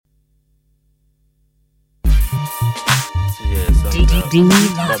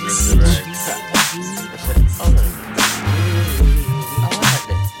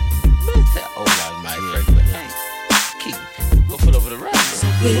Go put over the rap. So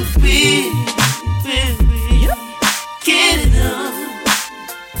when we get it on.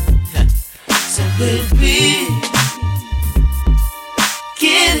 So when we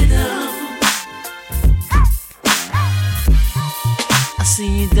get it on. I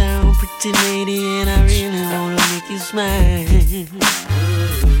see you down, pretty lady, and I really wanna make you smile.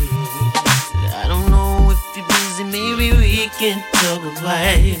 I don't know if you're busy, maybe we can talk a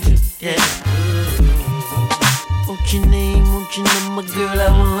while. Yeah. What's your name? What's your number, girl? I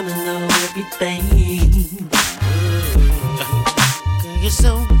wanna know everything. Girl, you're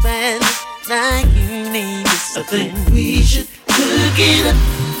so bad, like you need something. We should hook it up.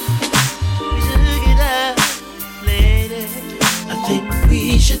 We should hook it up, lady. I think we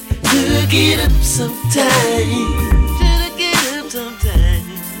should hook it up sometime. Should hook it up sometime.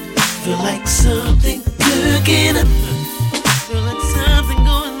 Feel like something cooking up. Feel like something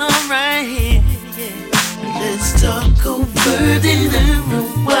going on right here. Let's talk over dinner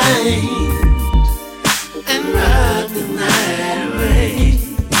and wine and rock the night away.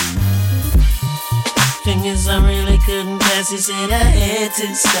 Thing is, I really couldn't pass. He said I had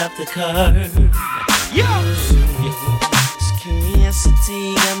to stop the car. Yo! This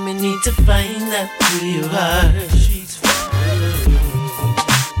curiosity got me need to find out who you are. She's fine.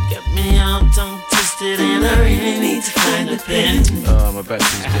 Got me all tongue twisted and I really need to find a pen. Oh, my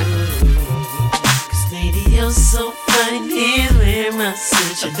battery's dead. Lady, you're so fine, here's where my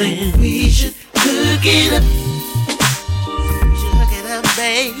search. I think we should hook it up. We should hook it up,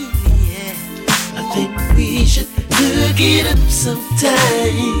 baby, yeah. I think we should hook it up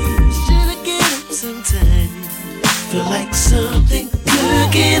sometime. We should hook it up sometime. Feel like something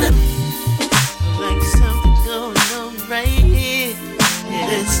cooking up. Feel like something going on right here. Yeah.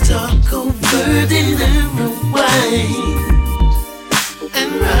 Let's talk over dinner and wine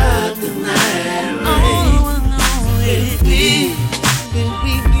and rock the night away. Oh, no, when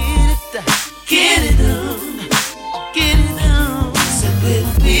we get it on, get it on. So when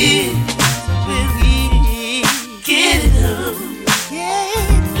we get it on,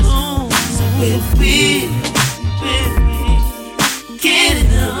 yeah. Oh, so when we get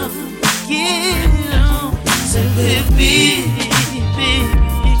it on, get it on. So when we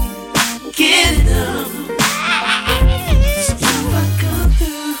get it on.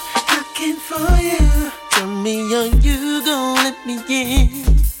 For you, tell me, are you gon' let me in?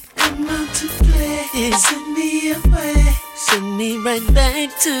 Come out to play, send me away, send me right back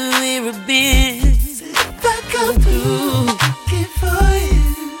to where I've been. If I come through, looking for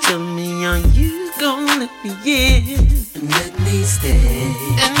you, tell me, are you gon' let me in? And let me stay,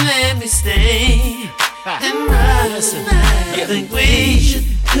 and let me stay, and ride the night. I think we should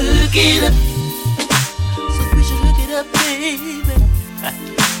hook it up. So we should hook it up, baby.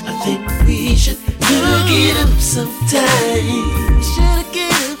 I think we should hook it up sometime. We should hook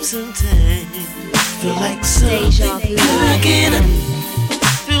it up sometime. Feel like something cooking up.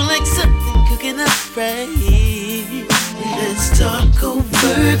 Feel like something cooking up right here. Let's talk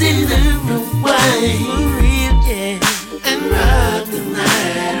over dinner and wine. For real, yeah. And rock the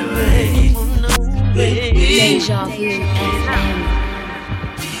night away. Oh no, baby. dejavufm.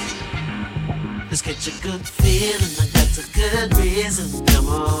 Let's get a good feeling, I got a good reason, come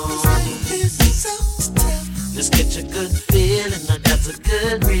on. Let's get a good feeling, I got a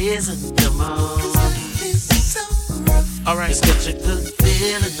good reason, come on. Alright, let's get a good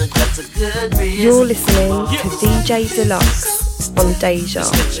feeling, I got a good reason. You're listening to DJ Dlux on Deja.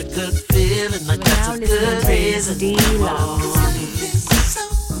 Let's get a good feeling, I got a good reason, Dlux.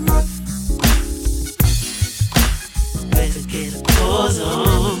 Better get a pause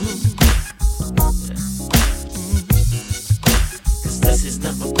on. This is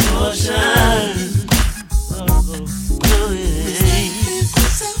not my portion. No, it ain't.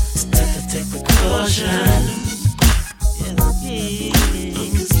 It's time to take precaution. Yeah.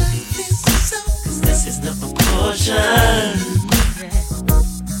 Cause this is not my portion.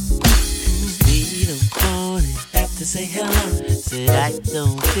 We don't want it. Have to say hello. Said I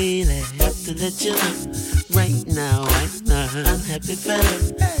don't feel it. Have to let you know. Right now, unhappy fella.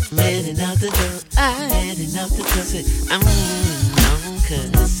 I'm heading out the door. I'm heading out the door. Say, I'm moving on, cause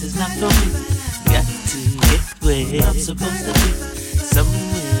this is not for me. Got to get where I'm supposed to be.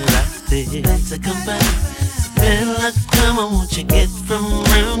 Somewhere out there to come by. So fella, come on, won't you get from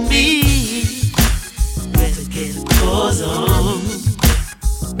around me? Better get a pause on.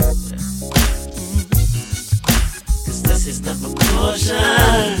 Cause this is not my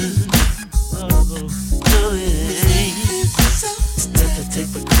portion. No, it ain't.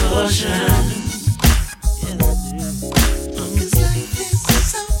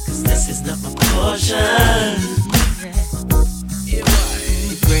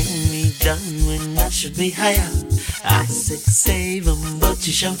 down when I should be higher. I said save 'em, but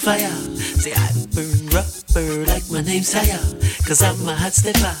you shall fire. Say I burn rubber like my name's higher. Cause I'm a hot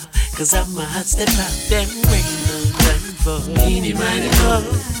stepper, cause I'm a hot stepper. There ain't no time for any right now.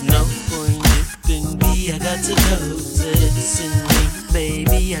 No point dipping me, I got to go. Listen me,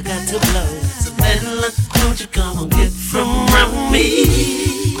 baby, I got to blow. So Bella, don't you come and get from around me.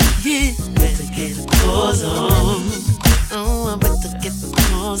 Yeah, better get a pause on. Oh, I better get the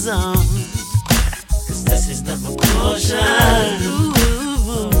pause on. Cause this is not my portion. Ooh,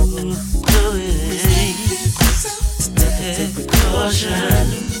 no it ain't. Better take precaution.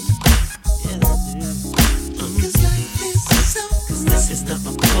 Cause this is not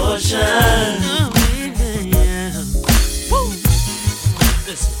my portion.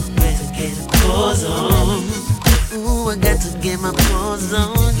 Listen, better get a pause on. Ooh, I got to get my pause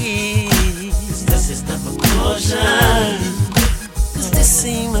on, yeah. Cause this is not my portion. Cause this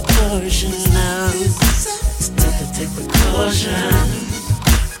ain't my portion now. It's time to take precaution.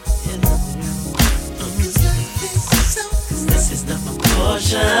 Cause this is not my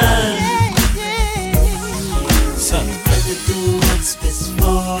portion. So you better do what's best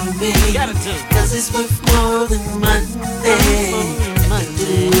for me. Cause it's worth more than money.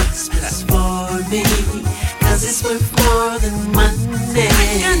 Do what's best for me. Cause it's worth more than money. I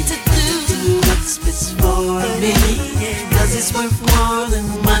got to do what's best for me. Cause it's worth more than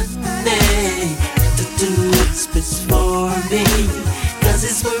money. To do what's best for me. Cause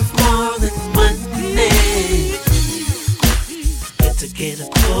it's worth more than money. Better get a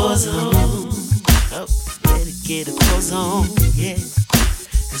pause on. Oh, better get a pause on, yeah.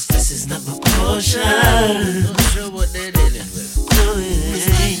 Cause this is not my portion. Not sure what that is. No,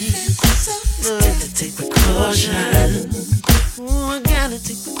 it ain't. Better take precaution. Ooh, I gotta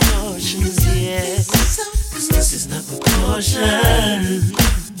take precautions, yeah. Cause this is not my portion.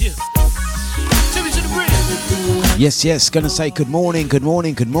 Yeah. Yes, gonna say good morning. It's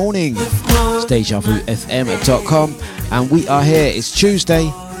dejavufm.com, and we are here. It's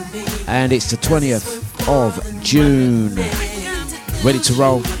Tuesday, and it's the 20th of June. Ready to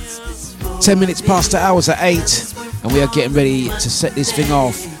roll. 10 minutes past the hours at 8, and we are getting ready to set this thing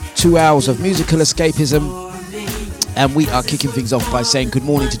off. 2 hours of musical escapism, and we are kicking things off by saying good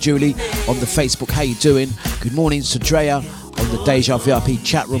morning to Julie on the Facebook. How you doing? Good mornings to Drea on the Deja VIP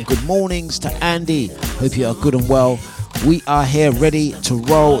chat room. Good mornings to Andy. Hope you are good and well. We are here ready to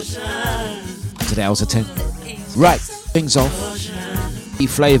roll to the hours of 10. Right, things off.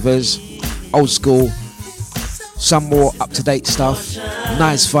 Flavors, old school, some more up-to-date stuff,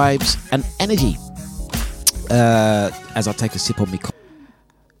 nice vibes and energy. As I take a sip on me.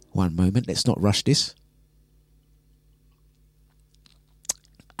 One moment, let's not rush this.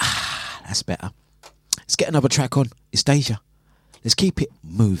 That's better. Let's get another track on. It's Deja. Let's keep it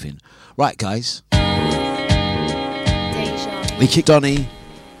moving. Right, guys. Deja. We kicked Donny.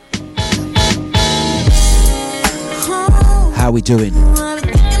 How we doing?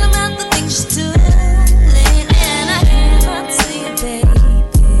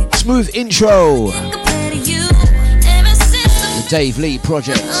 Smooth intro. The Dave Lee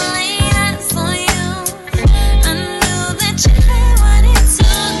Project.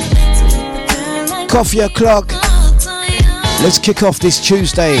 Coffee o'clock. Let's kick off this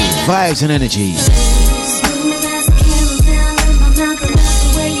Tuesday. Vibes and energy.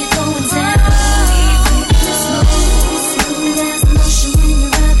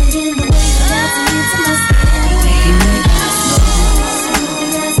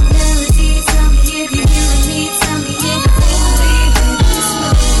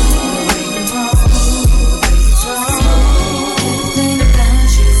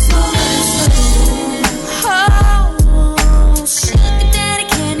 Sugar daddy,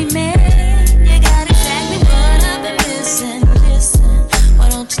 candy man, you got it.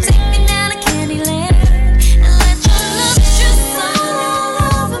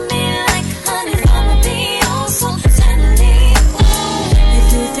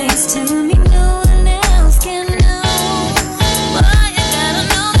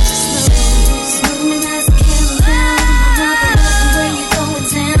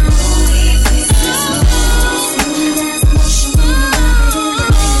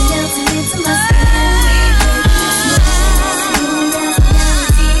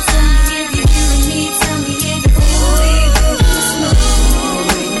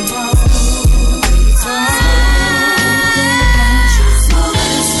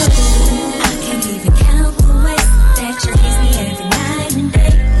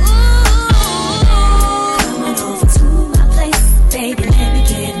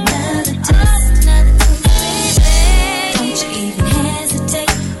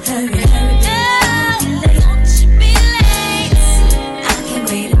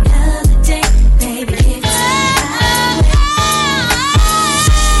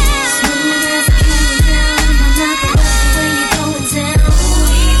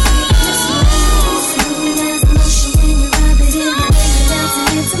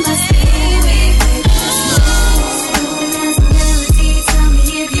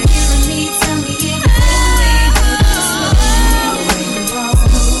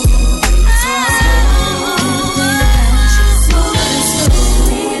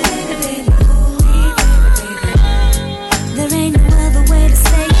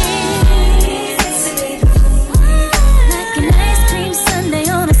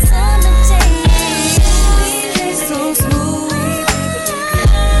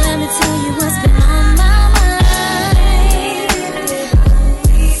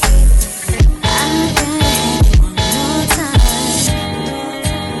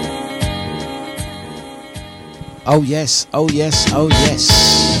 Oh yes, oh yes, oh yes.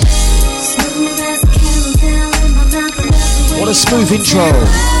 What a smooth intro.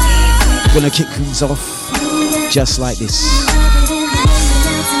 Gonna kick things off just like this.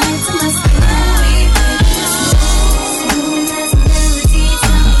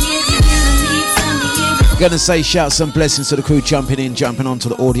 Gonna say shout some blessings to the crew jumping onto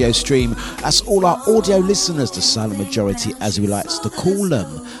the audio stream. That's all our audio listeners, the silent majority as we like to call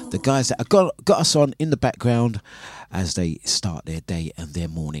them. The guys that have got us on in the background as they start their day and their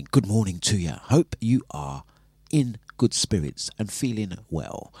morning. Good morning to you. Hope you are in good spirits and feeling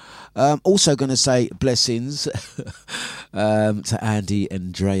well. Also going to say blessings to Andy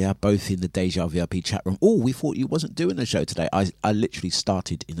and Drea, both in the Deja VIP chat room. Oh, we thought you wasn't doing the show today. I literally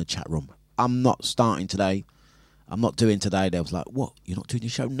started in the chat room. I'm not starting today. I'm not doing today. They was like, what? You're not doing your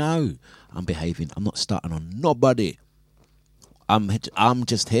show? No, I'm behaving. I'm not starting on nobody. I'm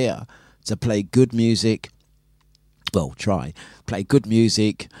just here to play good music. Well, play good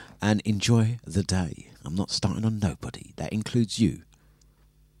music and enjoy the day. I'm not starting on nobody. That includes you,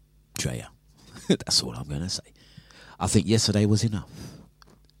 Drea. That's all I'm going to say. I think yesterday was enough.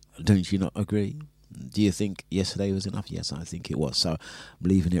 Don't you not agree? Do you think yesterday was enough? Yes, I think it was. So I'm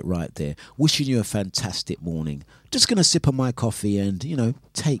leaving it right there. Wishing you a fantastic morning. Just going to sip on my coffee and,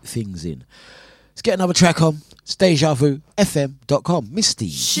 take things in. Let's get another track on. It's dejavufm.com. Misty.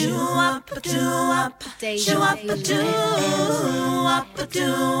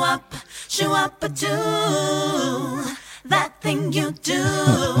 That thing you do.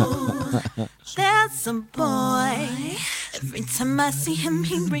 There's some boy. Every time I see him,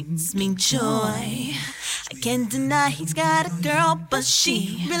 he brings me joy. I can't deny he's got a girl, but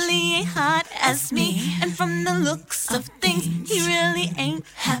she really ain't hot as me. And from the looks of things, he really ain't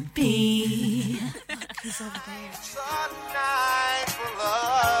happy. He's over there. It's a night for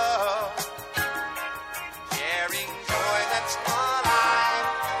love. Sharing joy that's alive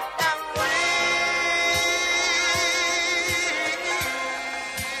and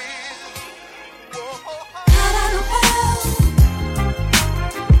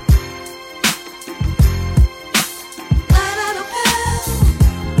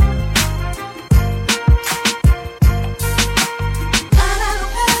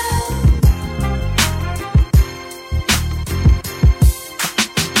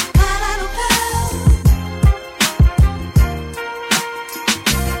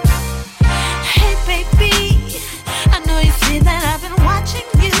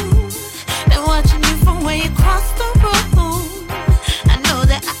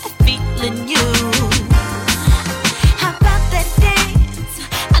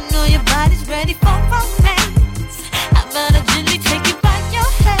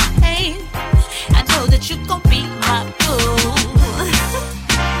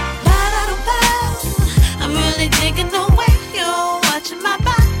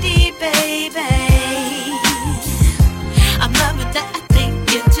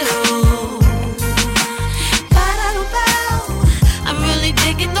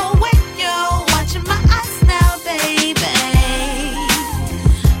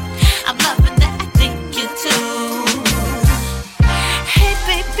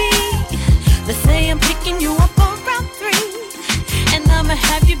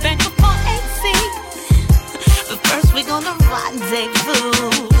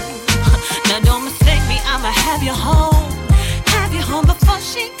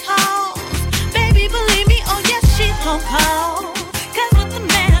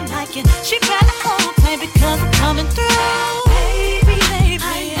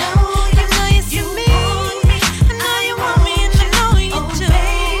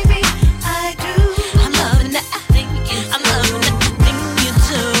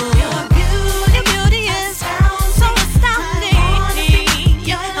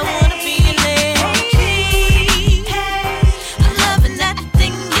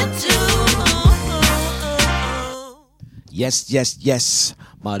Yes,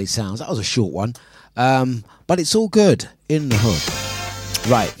 Marley Sounds. That was a short one. But it's all good in the hood.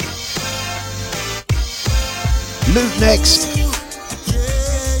 Right. Luke next.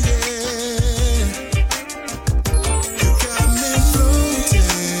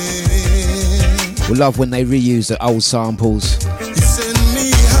 We love when they reuse the old samples.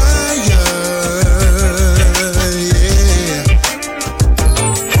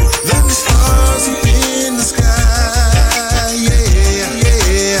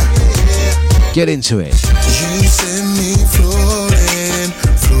 Get into it. You send me floating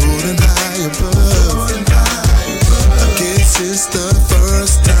high above. I guess it's the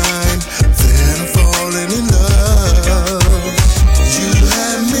first time that I'm falling in love. You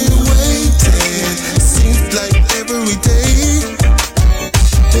had me waiting, seems like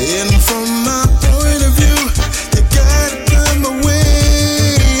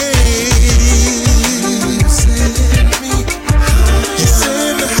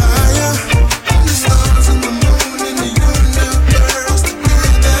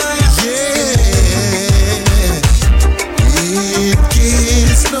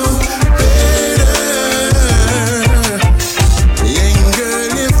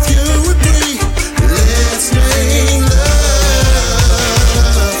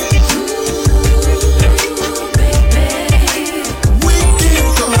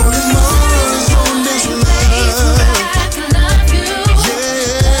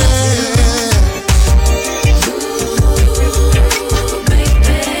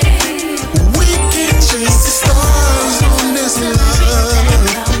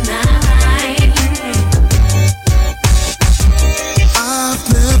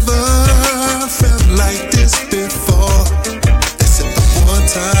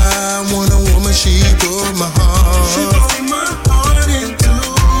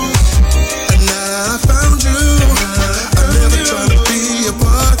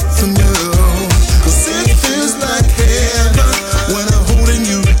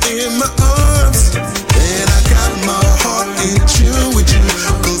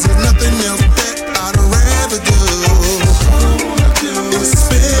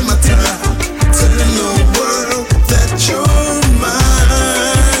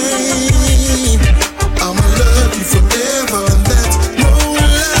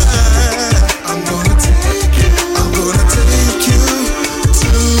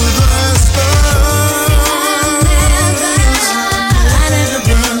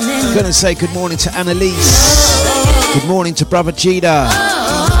Gonna say good morning to Annalise. Good morning to Brother Jida.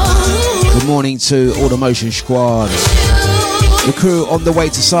 Good morning to all the Motion Squad. The crew on the way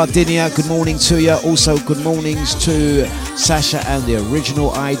to Sardinia, good morning to you. Also, good mornings to Sasha and the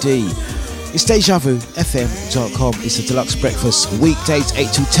original ID. It's dejavufm.com. It's the Dlux Breakfast, weekdays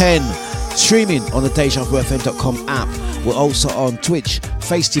 8 to 10. Streaming on the dejavufm.com app. We're also on Twitch,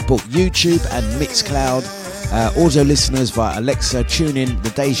 Facebook, YouTube, and Mixcloud. Audio listeners via Alexa, TuneIn, the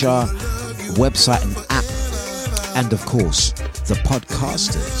Deja website and app. And of course, the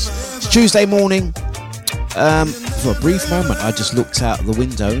podcasters. It's Tuesday morning. For a brief moment, I just looked out the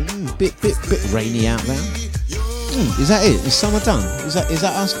window. Bit rainy out there. Is that it? Is summer done? Is that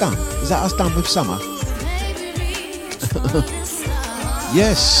us done? Is that us done with summer?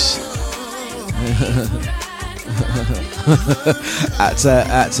 Yes. at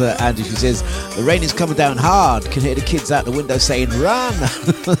Andy, she says the rain is coming down hard. Can hear the kids out the window saying run.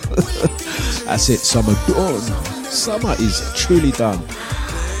 That's it. Summer done. Summer is truly done.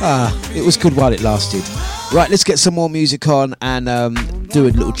 It was good while it lasted. Right, let's get some more music on and do a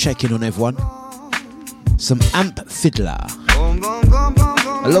little check-in on everyone. Some Amp Fiddler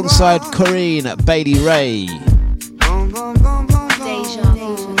alongside Corinne Bailey Ray.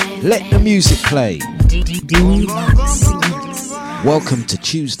 Let the music play. Welcome to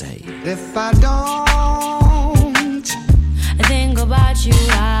Tuesday. If I don't think about you,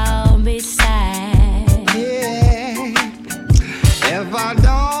 I'll be sad. Yeah. If I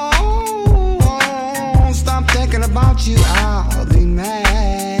don't stop thinking about you, I'll be mad.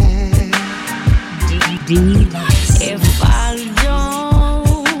 If I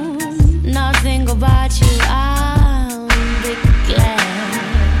don't not think about you, I'll be glad.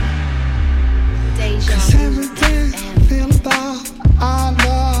 'Cause everything I feel about our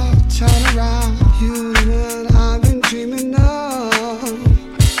love turn around you and I've been dreaming of.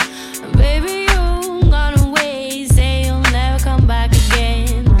 Baby, you gone away, say you'll never come back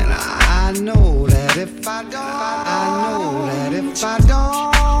again. And I know that if I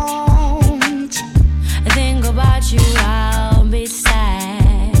don't, think about you, I'll be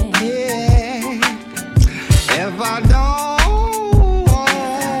sad. Yeah. If I don't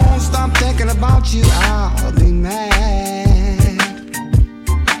stop thinking about you, I'll be mad.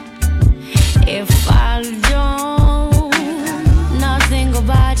 If I don't not think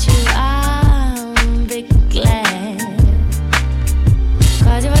about you, I'll be glad.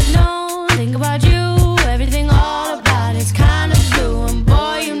 'Cause if I don't think about you, everything all about it's kind of blue. And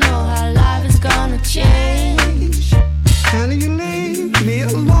boy, you know how life is gonna change. And if you leave me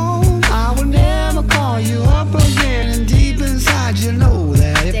alone, I will never call you up again. And deep inside you know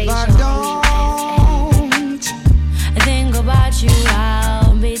that if I don't think about you,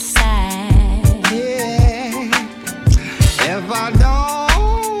 I'll be sad. Yeah. If I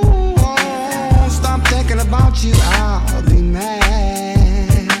don't stop thinking about you, I'll be mad.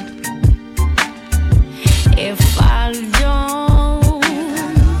 If I don't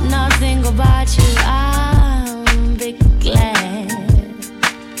not think about you, I'll be glad.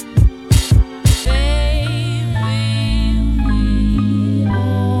 Baby,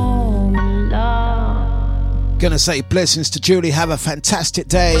 oh Lord. Gonna say blessings to Julie. Have a fantastic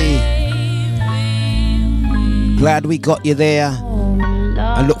day. Glad we got you there.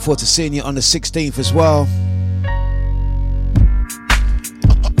 I look forward to seeing you on the 16th as well.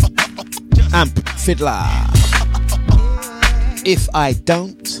 Amp Fiddler. If I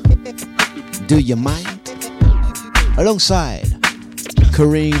don't, do you mind? Alongside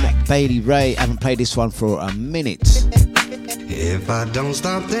Corinne Bailey Ray. Haven't played this one for a minute. If I don't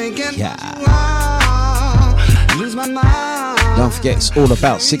stop thinking, Yeah. I'll lose my mind. Don't forget, it's all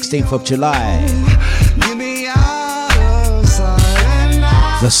about 16th of July. Give me out of sight and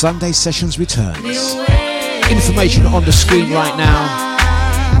out. The Sunday Sessions returns. Information on the screen right now.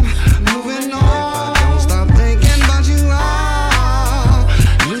 Moving on. If I don't stop thinking about you, I'll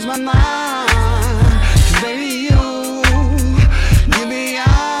lose my mind. 'Cause baby, you give me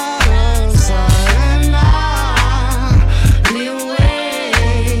out of sight and out. Lead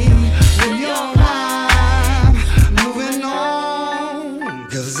away with your life. Moving on.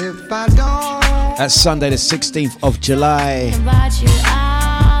 'Cause if I don't That's Sunday the 16th of July. think about you,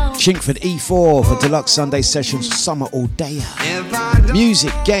 I'll Chinkford E4 for Deluxe Sunday Sessions, summer all day. if I don't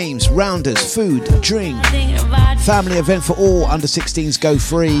Music, games, rounders, food, drink. think about you, Family event for all under 16s go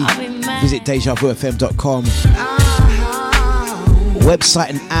free. Visit dejavufm.com. Website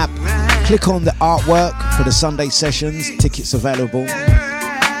and app. Click on the artwork for the Sunday Sessions. Tickets available.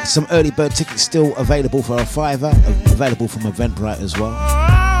 Some early bird tickets still available for a $5, available from Eventbrite as well.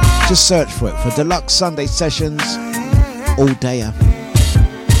 Just search for it for Deluxe Sunday Sessions all day.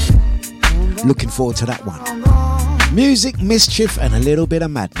 Looking forward to that one. Music, mischief, and a little bit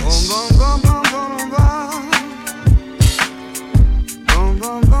of madness.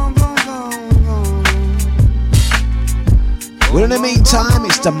 Well, in the meantime,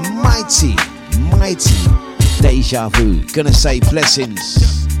 it's the mighty Deja Vu. Gonna say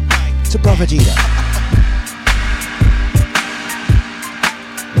blessings to Brother Gita.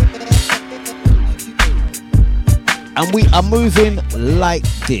 And we are moving like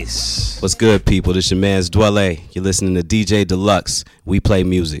this. What's good, people? This your man's Dwelle. You're listening to DJ Dlux. We play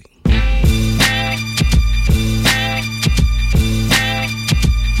music.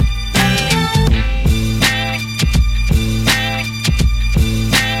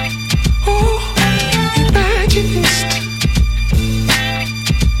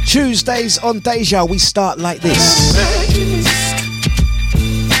 Tuesdays on Deja, we start like this.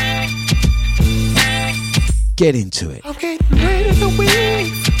 Get into it. I'm getting ready to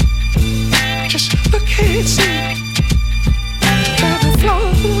wave. Just look and see. Let me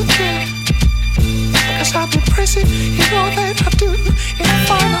float, yeah. Cause I've been pressing, you know that I do. In the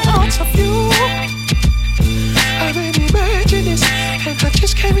final arts of you. I've been imagining this, and I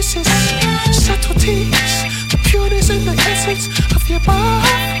just can't resist. Subtleties, the pureness and the essence of your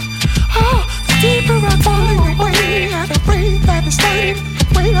body. Oh, the deeper I'm falling away at a rate that is lighting. The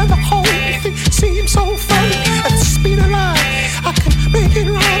weight of the whole thing seems so funny. At the speed of light, I can make it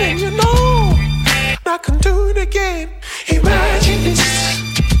right, and you know I can do it again. Imagine this,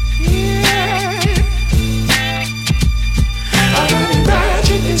 yeah. I can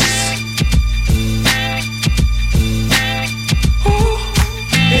imagine this. Oh,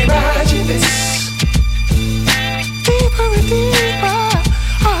 imagine this. Deeper and deeper.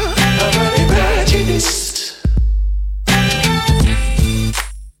 I can imagine this.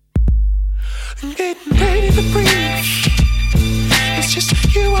 I'm getting ready to breathe. It's just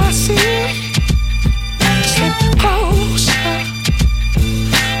you I see. Step closer.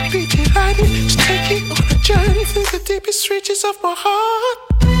 Be delighted to take you on a journey through the deepest reaches of my heart.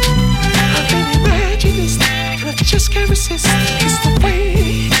 I can imagine this, and I just can't resist. It's the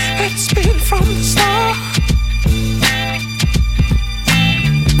way that it's been from the start.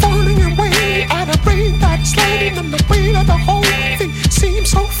 Falling away at a rate that's lighting, and the weight of the whole thing seems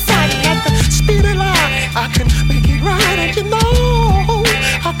so frightening. At the speed of light, I can make it right, and you know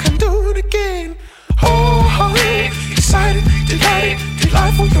I can do it again. Oh, excited, delighted,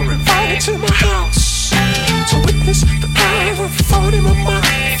 delightful. You're invited to my house to witness the power of thought in my mind.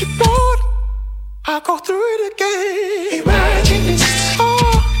 If you want, I'll go through it again. Imagine this,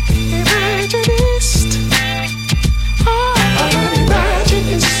 oh, imagine this. Oh, I imagine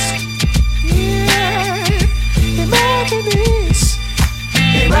this, yeah. Imagine this,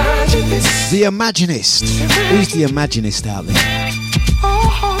 imagine this. The Imaginist. Who's the Imaginist out there?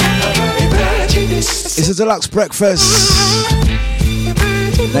 Oh, imagine this. It's a deluxe breakfast.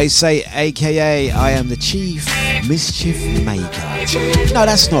 They say, AKA, I am the chief mischief maker. No,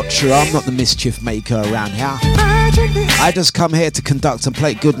 that's not true. I'm not the mischief maker around here. I just come here to conduct and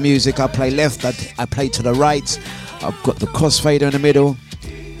play good music. I play left, I play to the right. I've got the crossfader in the middle,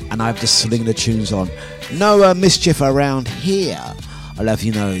 and I've just sling the tunes on. No mischief around here. I'll have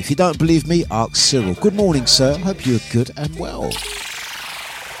you know. If you don't believe me, ask Cyril. Good morning, sir. Hope you're good and well.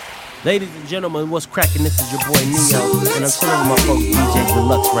 Ladies and gentlemen, what's cracking? This is your boy Neo, and I'm chilling with my folks DJ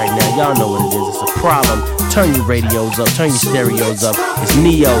Dlux right now. Y'all know what it is. It's a problem. Turn your radios up, turn your stereos up. It's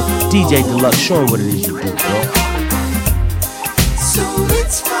Neo, DJ Dlux, showing what it is you do, bro. So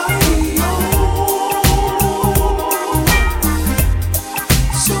let's party on.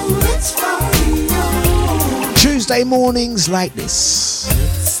 So let's party on. Tuesday mornings like this.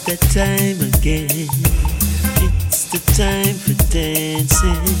 It's that time again. It's the time for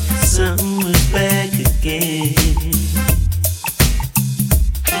dancing. Summer's back again.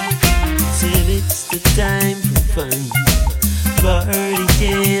 Said it's the time for fun.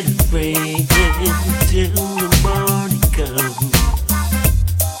 Party and break till the morning comes.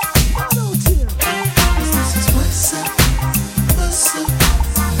 This is what's up, what's up.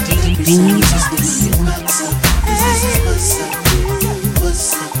 This is what's up, this is what's up,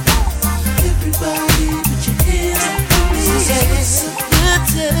 what's up. Everybody put your hands up. This is what's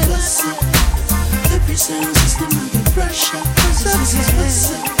up, what's up. Every sound system on the brush up. This is what's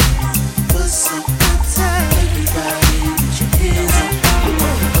up, what's up. Everybody put your hands up.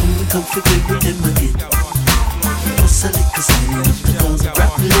 I'm comfortable with them again. What's a liquor sign up the girls are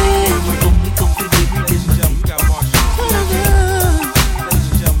rapping. I'm comfortable with them again.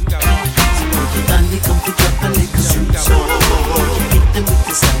 Danny come to drop a liquor suit. So hit them with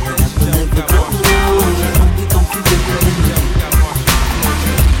the style that will never go. We comfortable with them again.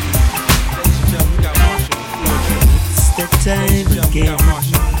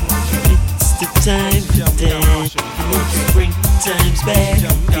 is back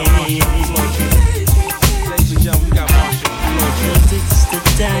again. Cause it's the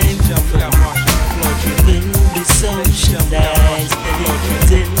time we'll be socialized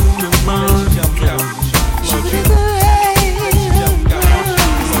and in the morning come. Sugar is the rain.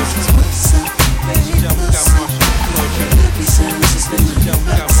 This is what's up, baby, what's up. Every sound system in the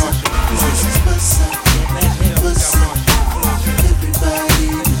what's up. This is what's up, baby, what's up. Everybody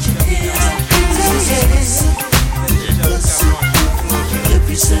with your hands up. This is what's up.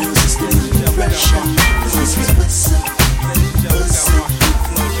 Every sound system in the pressure. This is what's up. What's up?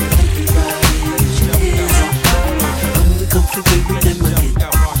 Everybody with your hands up. When we come for baby, then we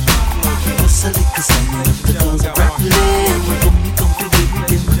get what's up, cause I'm up the cause of rap land. When we come for baby,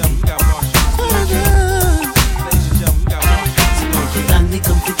 then we get so Uncle Danny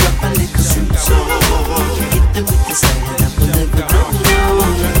come for drop a little so hit them with the style that will never go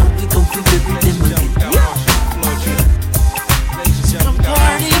wrong. We come for baby, then we get come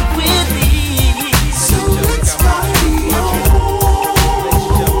party with me. So let's party on.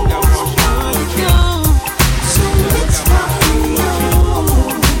 So let's party on. So let's party on.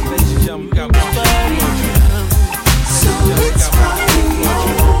 So let's party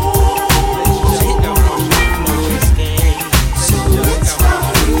on.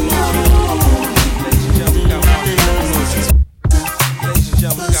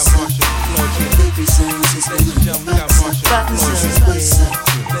 Baby sounds system in the what's up. This is what's up.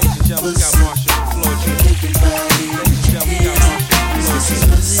 What's up? Everybody with your hands up. This is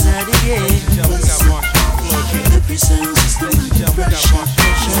what's up. What's up? Every sound system in the pressure.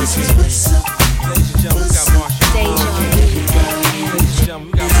 This is what's up. What's up? Everybody with your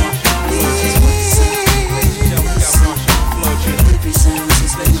hands up. This is what's up. What's up? Every sound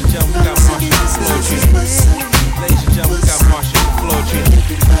system in the pressure. This is what's up. What's up?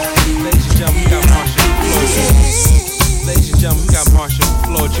 Everybody with your hands up. Ladies and gentlemen, we got Marshall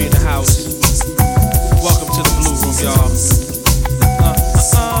Floetry in the house. Welcome to the Blue Room, y'all.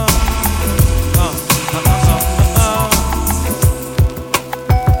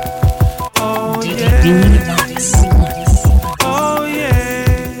 Oh yeah. Oh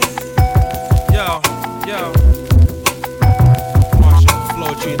yeah. Yo. Marshall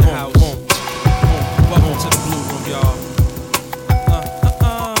Floetry in the house. Welcome to the Blue Room, y'all.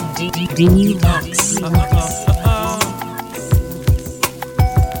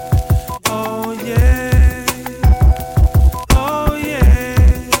 Oh yeah. Oh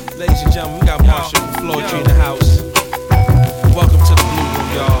yeah. Ladies and gentlemen, we got Marshall Floetry in the house. Welcome to the Blue Room,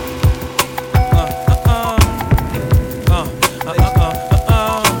 y'all.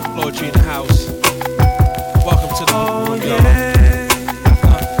 Floetry in the house. Welcome to the Blue Room, y'all.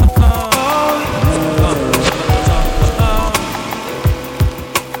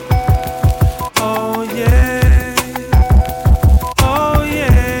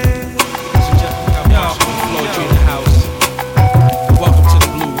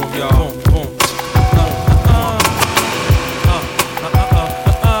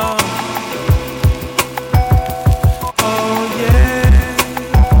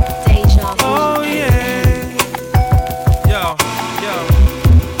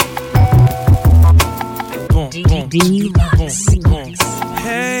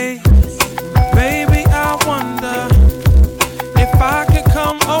 Hey, baby, I wonder if I could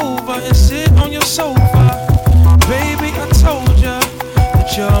come over and sit on your sofa. Baby, I told you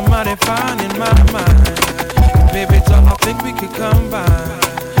that you're mighty fine in my mind. And baby, doll, I think we could combine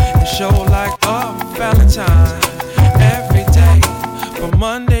and show like a Valentine every day, from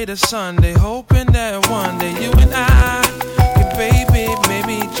Monday to Sunday, hoping that one day you and I can, baby,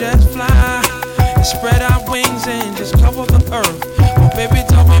 maybe just fly and spread our wings and just cover the earth. Oh, baby,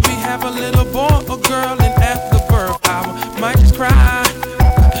 don't maybe have a little boy or girl, and at the birth I might just cry.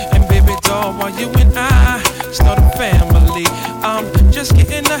 And baby, doll, while you and I start a family, I'm just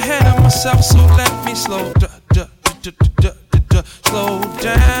getting ahead of myself, so let me slow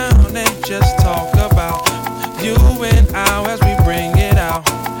down and just talk about you and I as we bring it out,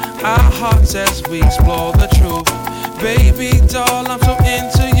 our hearts as we explore the truth. Baby doll, I'm so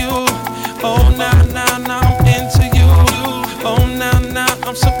into you. Oh, now, I'm into you. Oh, now,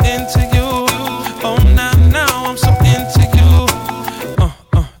 I'm so into you. Oh, now, I'm so into you.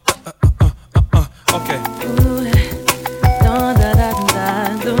 Okay.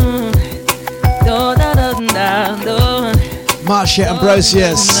 Marcia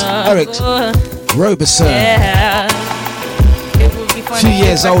Ambrosius, Eric Roberson. Yeah. 2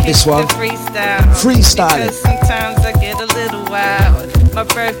 years old, this one. Freestyling. Sometimes I get a little wild. My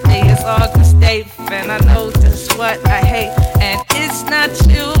birthday is August 8th, and I know just what I hate. And it's not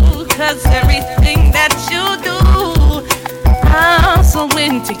you, cause everything that you do, I'm so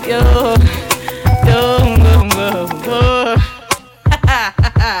into you.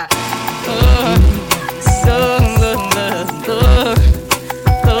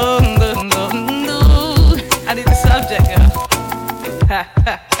 I need the subject,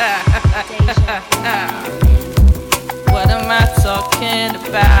 What am I talking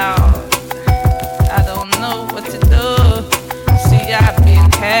about? I don't know what to do. See, I've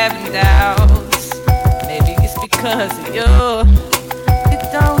been having doubts. Maybe it's because of you. You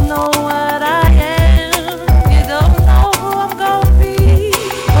don't know what I am. You don't know who I'm gonna be.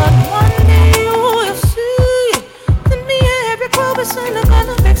 But one day you will see. Then me and Harry Robinson are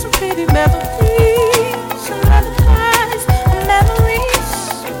gonna make some pretty memories. Some lullabies, memories.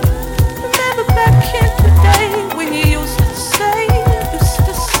 Remember back in the day when you used to say,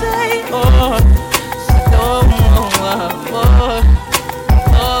 oh,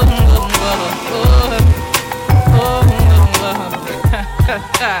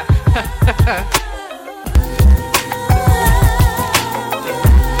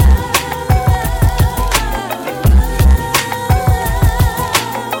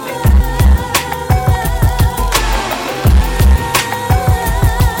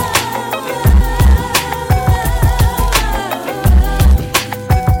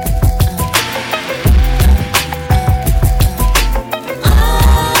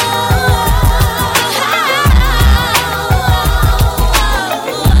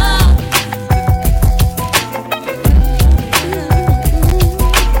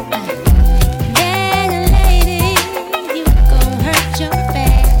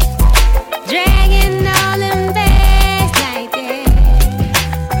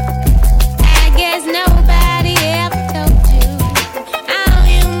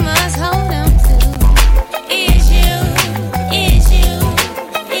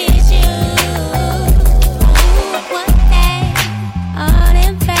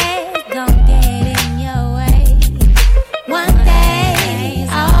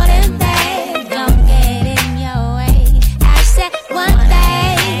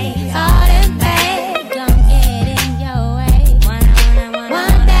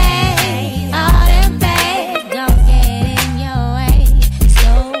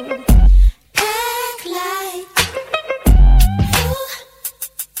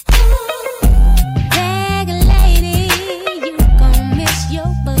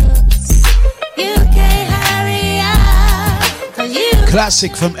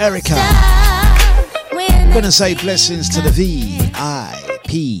 Classic from Erica. I'm gonna say blessings to the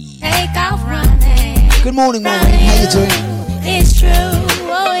VIP. Good morning, Maureen. How you doing? It's true.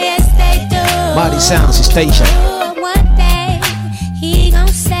 Oh, yes, they do. Mighty Sounds is station. One day he gon'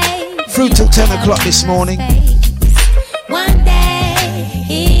 say Through till 10 o'clock this morning. One day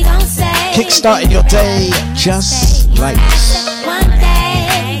he gon' say Kickstarting your day just like this. One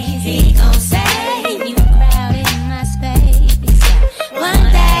day he gon' say you crowded my space.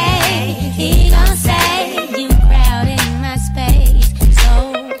 One day he gon' say you crowded my space. So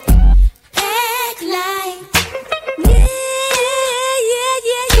act like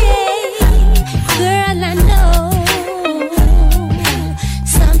girl, I know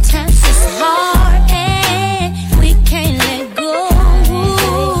sometimes it's hard and we can't let go.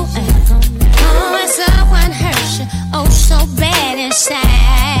 Oh, when someone hurts you, oh so bad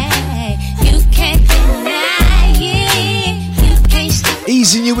inside, you can't deny it. You can't stop.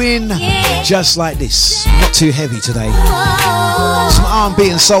 Easing you in just like this. Not too heavy today. Some R&B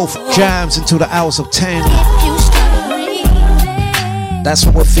and soul jams until the hours of 10. That's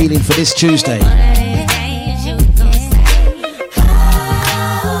what we're feeling for this Tuesday.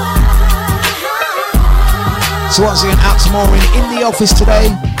 So once again, out to Maureen in the office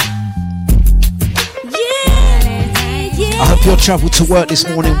today. I hope your travel to work this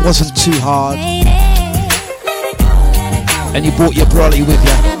morning wasn't too hard. And you brought your brolly with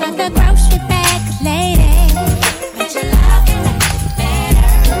you.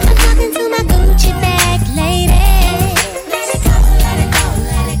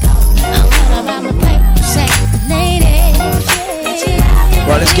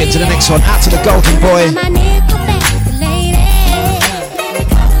 Right, let's get to the next one. Out to the Golden Boy.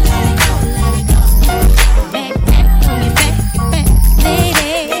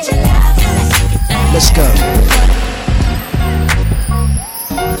 Let's go.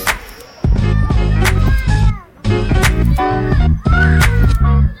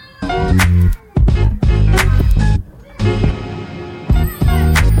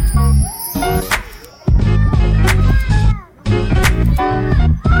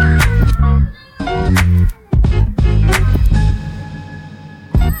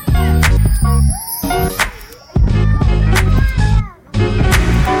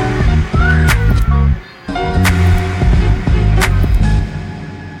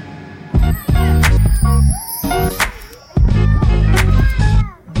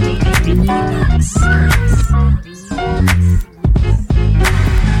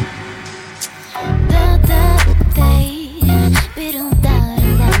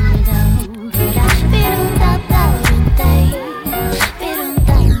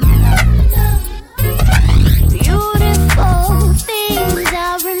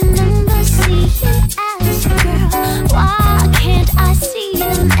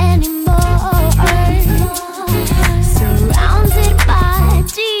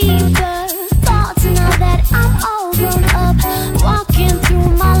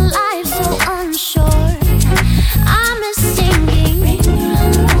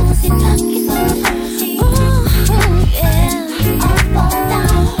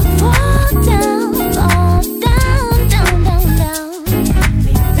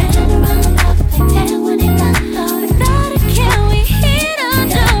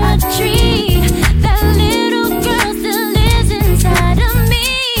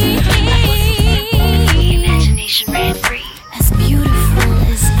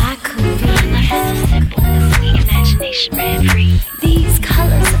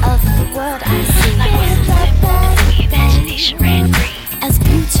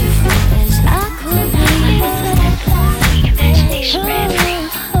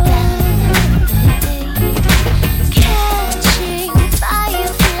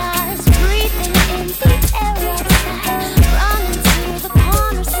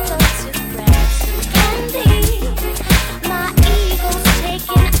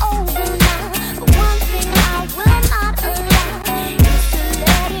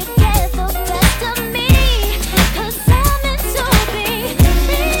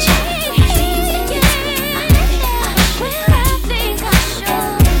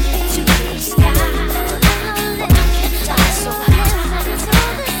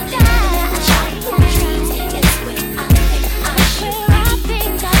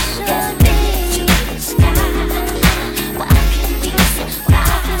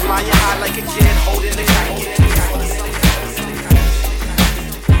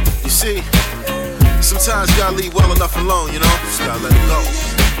 nothing long, you know? Just gotta let it go.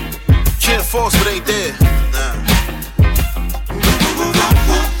 Can't force what ain't there. Nah.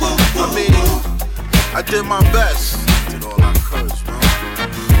 I mean, I did my best. Did all I could, you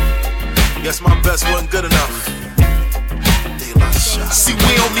know? Guess my best wasn't good enough. See,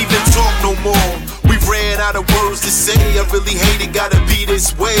 we don't even talk no more. We ran out of words to say. I really hate it, gotta be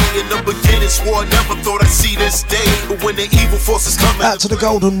this way. In the beginning, swore I never thought I'd see this day. But when the evil forces come out to the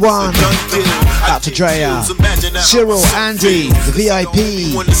golden one, out to Drea, Cyril, Andy, the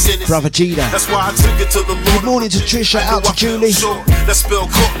VIP, Brother Gita. Good morning to Trisha, out to Julie.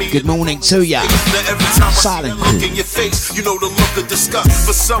 Good morning to ya. Silent Crew. You know the look of disgust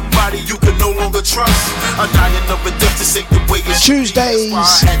for somebody you can no longer trust. A dying of a death to say the way it's Tuesdays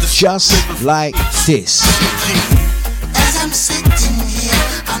just like this. As I'm sitting here,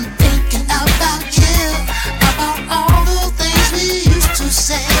 I'm thinking about you, about all the things we used to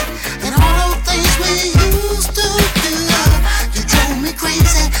say, and all the things we used to do. You drove me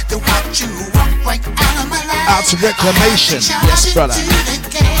crazy to watch you walk right out of my life. Out to Reclamation, yes brother.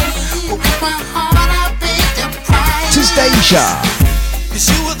 Tis Deja. Cause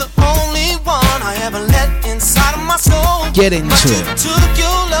you were the only one I ever let inside of my soul. Get into but it. You took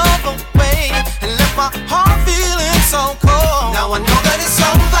your love away and left my heart feeling so cold. Now I know that it's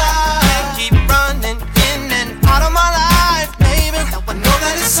over. I keep running in and out of my life, baby. Now I know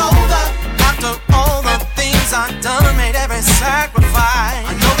that it's over. After all the things I've done, made every sacrifice.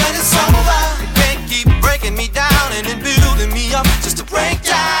 I know that it's over. You can't keep breaking me down and then building me up just to break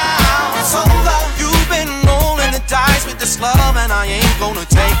down. It's over. You've been rolling the dice with this love and I ain't gonna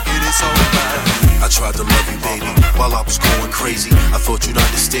take it. It's over. I tried to love you, baby, while I was going crazy. I thought you'd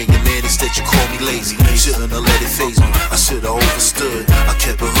understand your man, instead you called me lazy. Shouldn't have let it faze me, I should've overstood. I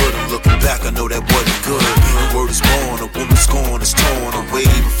kept a hood, I'm looking back, I know that wasn't good. The word is born, a woman's scorn is torn away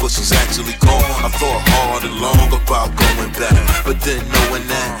before she's actually gone. I thought hard and long about going back, but then knowing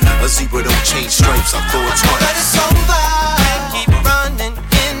that a zebra don't change stripes, I thought twice. I know that it's over. I keep running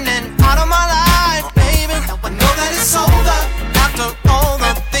in and out of my life, baby. Now I know that it's over. After all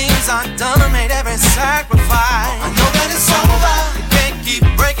the things I've done, made every sacrifice. I know that it's over. You can't keep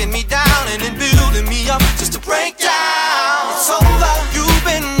breaking me down and then building me up just to break down. It's over. You've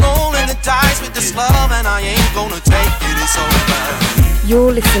been rolling the dice with this love and I ain't gonna take it. It's over.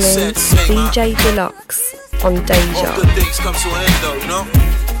 You're listening to DJ Dlux on Deja. All good things come to an end though, you know?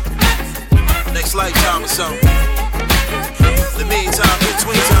 Next lifetime or something. In the meantime, in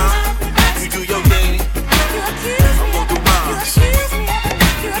between time, you do your thing, I'm gonna do mine.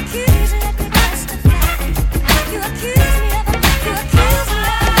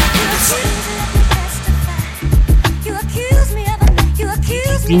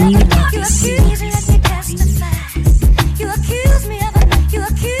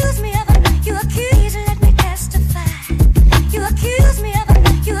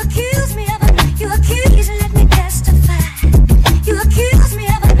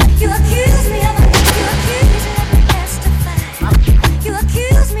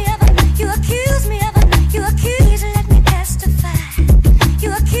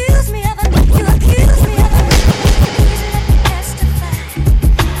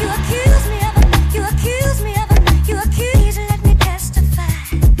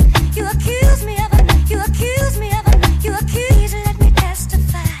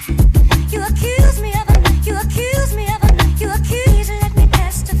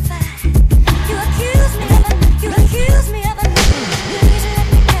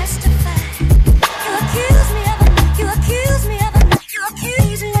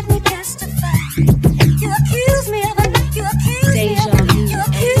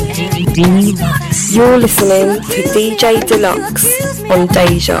 You're listening to DJ Dlux on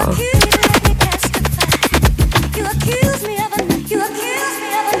Deja.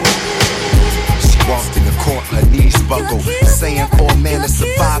 She walked in the court, her knees buckled, saying for a man to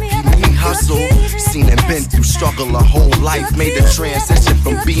survive, you need hustle. Seen and been through struggle her whole life, made the transition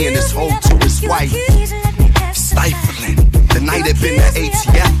from being his hoe to his wife. Stifling. The night had been the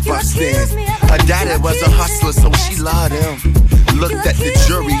ATF bust in. Her daddy was a hustler, so she loved him. Looked at the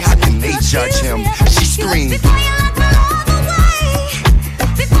jury, how can they judge him? She screamed.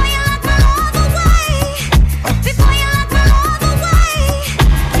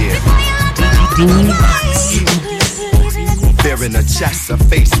 Fear in her chest, her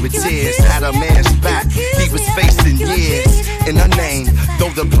face with tears, had a man's back, he was facing years. In her name,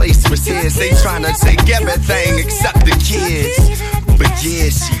 though the place was his, they tryna take everything except the kids. For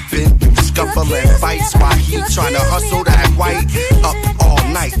years she been through scuffling fights while he tryna hustle that white. Up all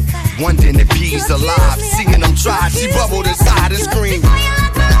night, wondering if he's alive. Seeing him try, she bubbled inside and screamed.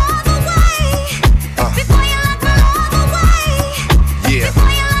 Yeah.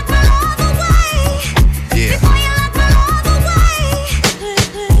 Yeah.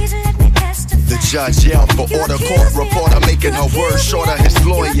 The judge yelled for order, court reporter making her words shorter. His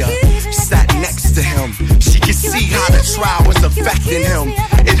lawyer sat next to him. She could see how the trial was affecting him.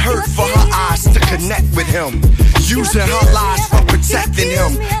 It hurt for her eyes to connect with him. Using her lies for protecting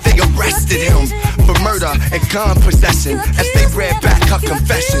him. They arrested him for murder and gun possession. As they read back her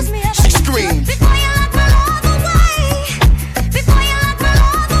confession, she screamed,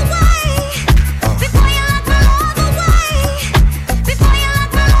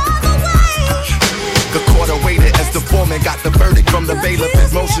 the foreman got the verdict from the bailiff.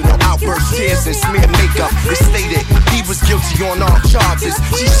 Emotional outbursts, tears, and smear makeup. It stated he was guilty on all charges.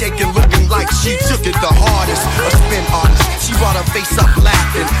 She shaking, looking like she took it the hardest. A spin artist, she brought her face up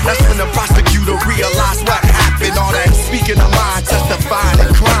laughing. That's when the prosecutor realized what happened. All that speaking her mind, testifying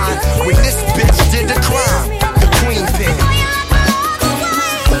and crying. When this bitch did the crime, the queen pin.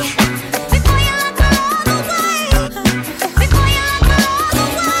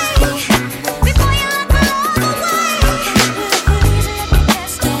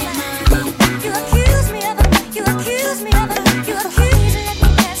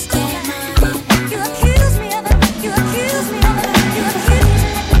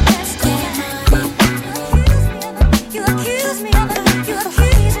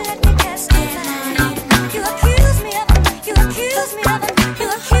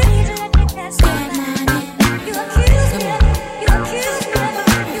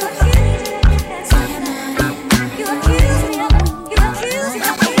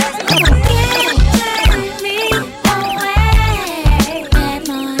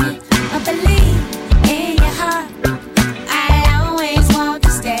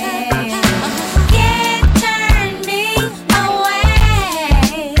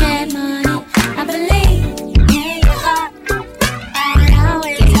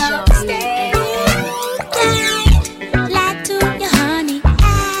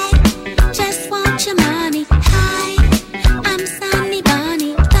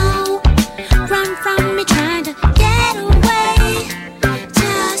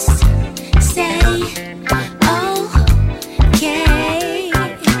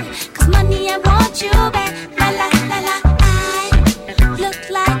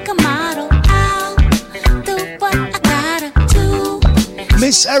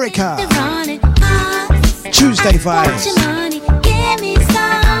 Miss Erica, Tuesday vibes.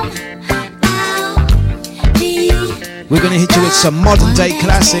 We're gonna hit you with some modern day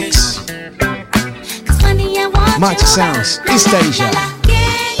classics. Mighty Sounds, it's Deja.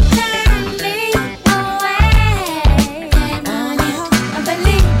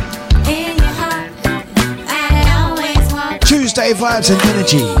 Tuesday vibes and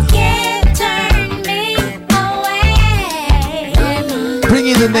energy. Bring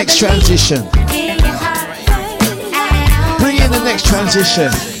in the next transition. Bring in the next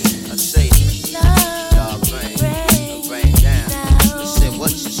transition.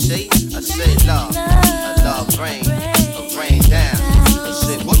 Love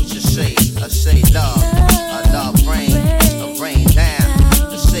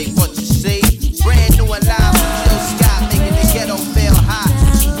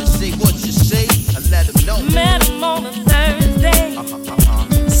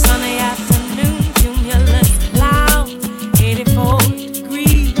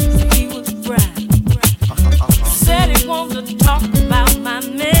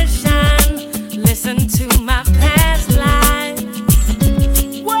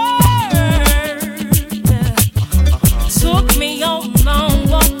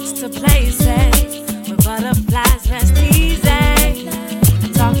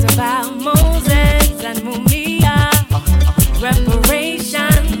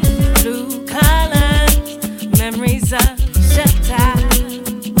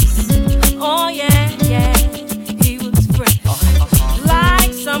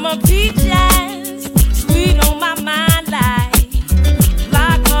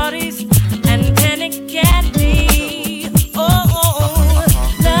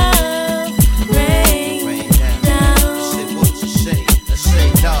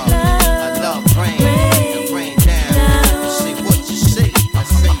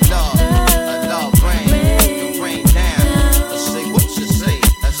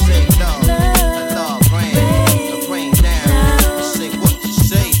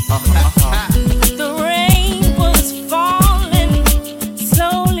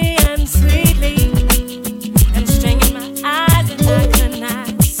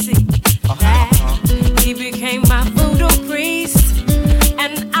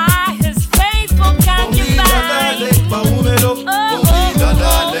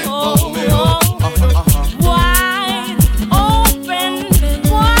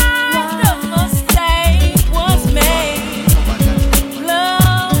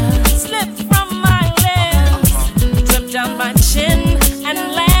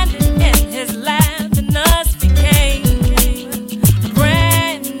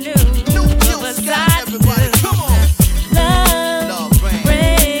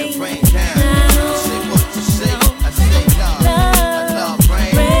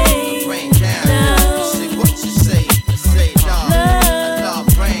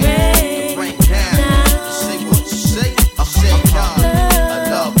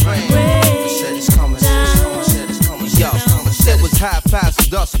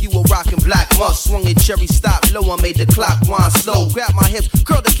bus. Swung a cherry, stopped low, I made the clock wind slow. Grabbed my hips,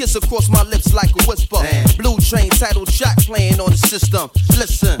 curled a kiss across my lips like a whisper. Blue Train title track playing on the system.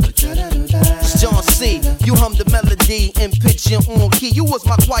 Listen, it's John C. You hummed the melody in pitch and on key. You was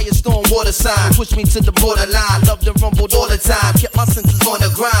my quiet storm water sign. Pushed me to the borderline. Loved and rumbled all the time. Kept my senses on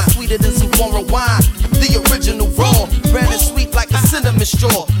the grind. Sweeter than some foreign wine. The original raw. Brand and sweet like a cinnamon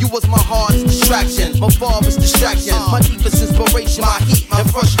straw. You was my hardest distraction. My farthest distraction. My deepest inspiration. My heat and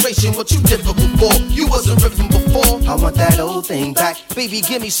frustration. What you difficult for? You wasn't riffing before. I want that old thing back. Baby,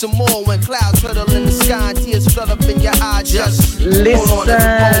 give me some more. When clouds huddle in the sky and tears flood up in your eye. Just hold on to the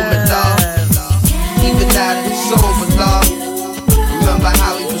moment, love. Even now that it's over, love. Remember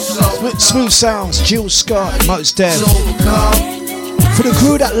how he was so Smooth sounds, Jill Scott, Most Def. For the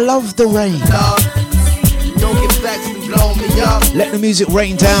crew that love the rain. Don't get vexed and blow me up. Let the music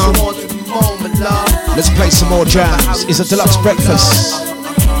rain down. Let's play some more jams. It's a deluxe breakfast.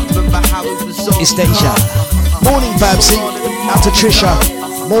 It's Deja. Morning, Babsy. Out to Trisha,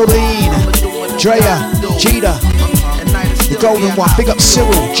 Maureen, Drea, Jida, the golden one. Big up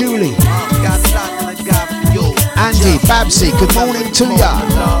Cyril, Julie, Andy, Babsy. Good morning to ya.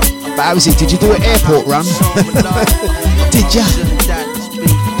 Babsy, did you do an airport run? Did ya?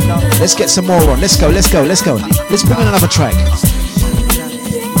 Let's get some more on. Let's go. Let's bring in another track.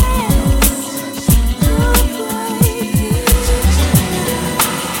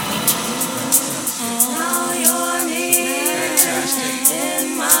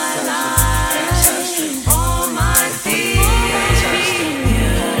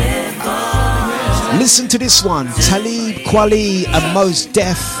 Listen to this one, Talib Kweli and Mos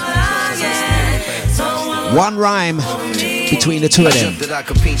Def. One rhyme between the two of them. That I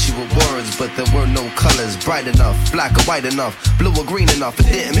could paint you with words, but there were no colors bright enough, black or white enough, blue or green enough.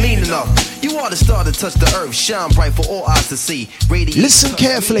 It didn't mean enough. You are the star to touch the earth, shine bright for all eyes to see. Radiate. Listen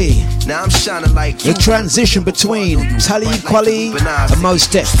carefully. Now I'm shining like the transition between Talib Kweli and Mos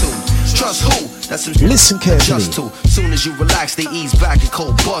Def. Trust who? Listen carefully. Just too. Soon as you relax, they ease back and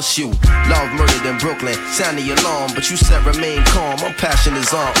cold bust you. Love murdered in Brooklyn, sound the alarm, but you said remain calm. My passion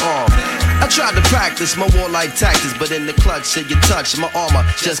is unarmed. I tried to practice my warlike tactics, but in the clutch of your touch, my armor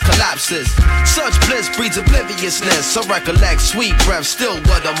just collapses. Such bliss breeds obliviousness. So recollect sweet breath, still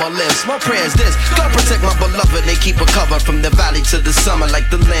wet on my lips. My prayer's this: God protect my beloved and keep her covered from the valley to the summer, like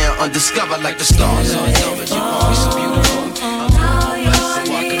the land undiscovered, like the stars. You always so beautiful.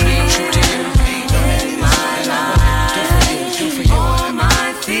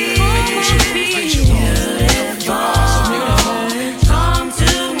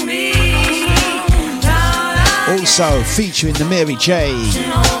 Also featuring the Mary J.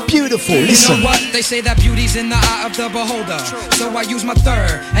 Beautiful, listen. You know what? They say that beauty's in the eye of the beholder. So I use my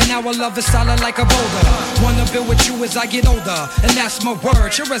third, and now I love is solid like a boulder. Wanna build with you as I get older, and that's my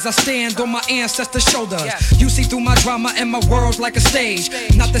word. Sure as I stand on my ancestors' shoulders. You see through my drama and my world's like a stage.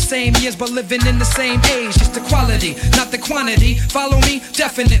 Not the same years, but living in the same age. Just the quality, not the quantity. Follow me,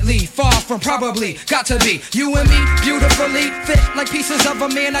 definitely. Far from probably, got to be. You and me, beautifully fit like pieces of a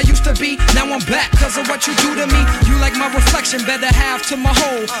man I used to be. Now I'm back cause of what you do to me. You like my reflection, better half to my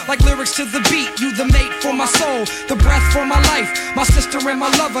whole. Like lyrics to the beat, you the mate for my soul, the breath for my life. My sister and my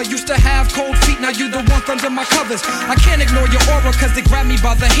lover used to have cold feet, now you the one under my covers. I can't ignore your aura cause they grab me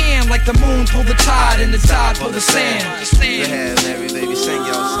by the hand. Like the moon pull the tide and the tide pull the sand. Go ahead, Mary, baby, sing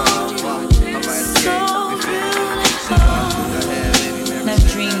your song. Never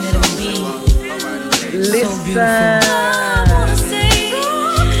dreamed that it would be so beautiful.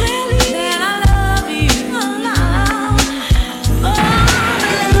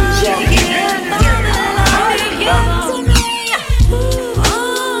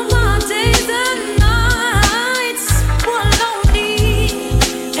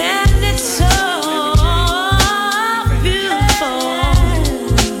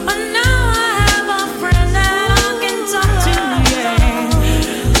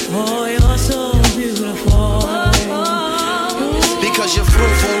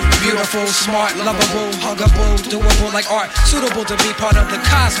 Smart, lovable, huggable, doable like art, suitable to be part of the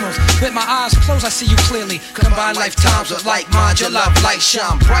cosmos. With my eyes closed, I see you clearly. Combine lifetimes with like mind, your love light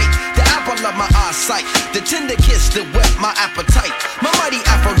shine bright. The apple of my eyesight, the tender kiss that whet my appetite. My mighty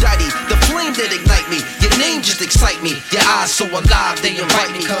Aphrodite, the flame that ignite me. Your name just excite me. Your eyes so alive, they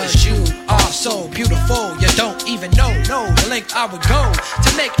invite me. Cause you are so beautiful. Your don't even know the length I would go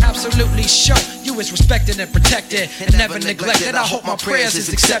to make absolutely sure you is respected and protected and never neglected. I hope my prayers is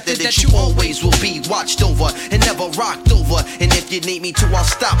accepted, that you always will be watched over and never rocked over. And if you need me to, I'll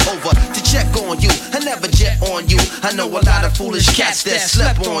stop over to check on you. I never jet on you. I know a lot of foolish cats that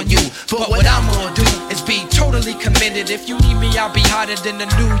slept on you, but what I'm gonna do is be totally committed. If you need me, I'll be hotter than the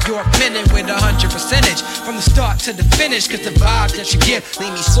New York Minute with 100% from the start to the finish. Cause the vibe that you give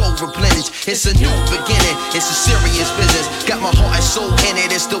leave me so replenished. It's a new beginning, it's a serious business. Got my heart and soul in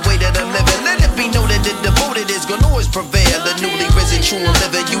it, it's the way that I'm living. Let it be noted that devoted is gonna always prevail. The newly risen, true and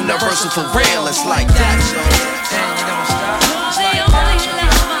living, universal for real. It's like that, so. And you don't stop. It's like that.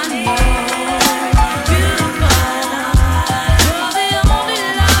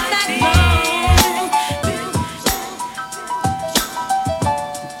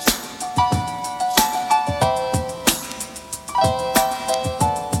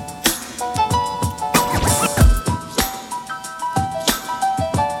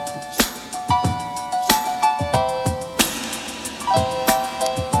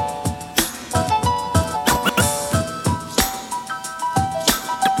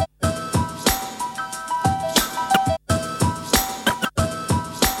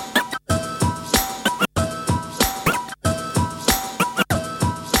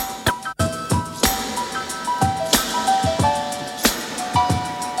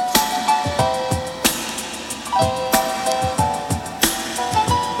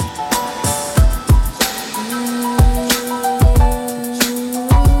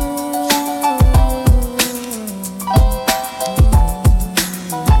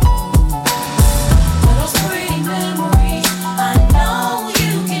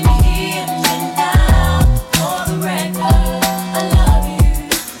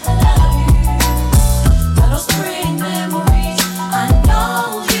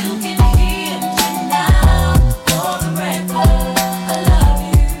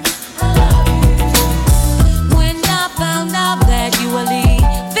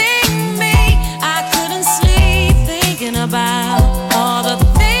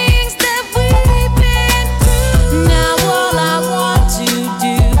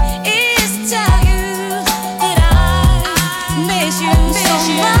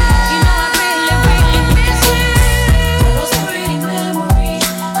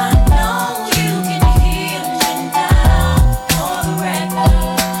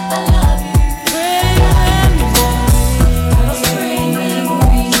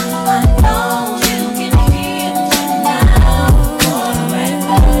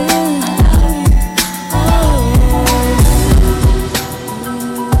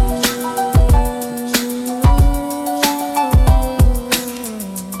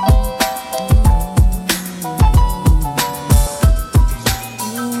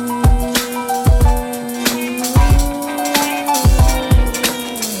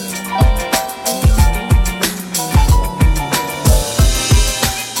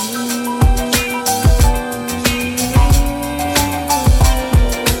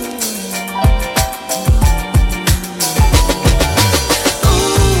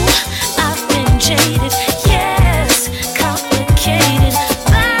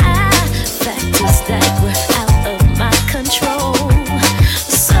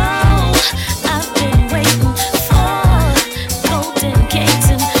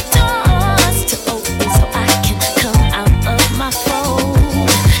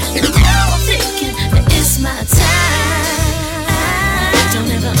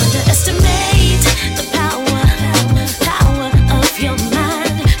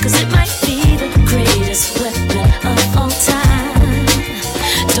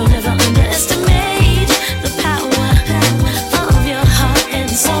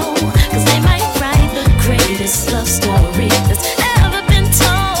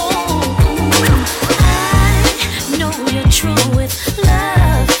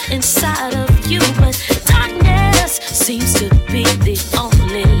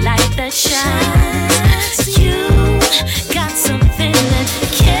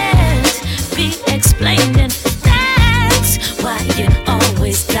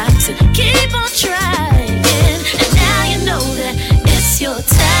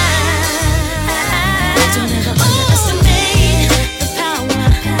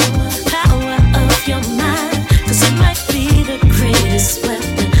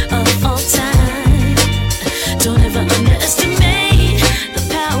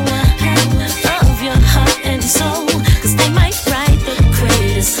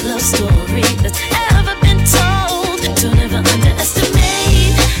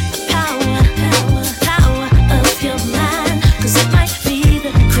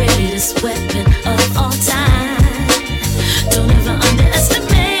 weapon of all time.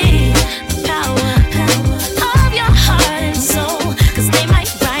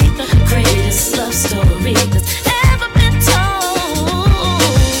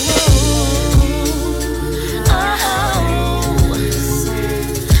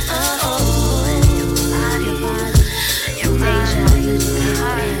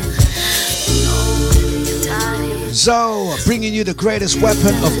 bringing you the greatest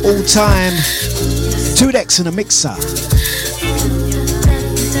weapon of all time. 2 decks and a mixer.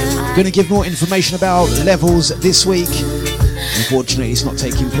 Gonna give more information about levels this week. Unfortunately, it's not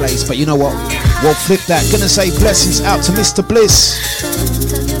taking place, but you know what? We'll flip that. Gonna say blessings out to Mr. Bliss.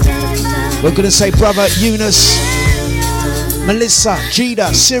 We're gonna say brother Eunice, Melissa,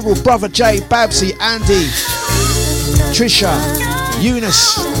 Gina, Cyril, brother Jay, Babsy, Andy, Trisha,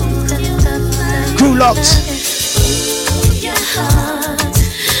 Eunice, crew locked.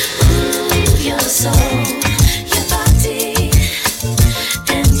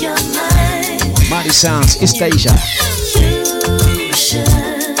 Mighty Sounds, it's Deja.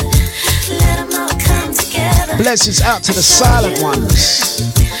 Blessings out to the silent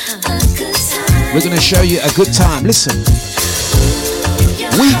ones. We're going to show you a good time. Listen.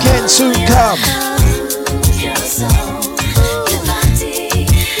 Weekend soon come.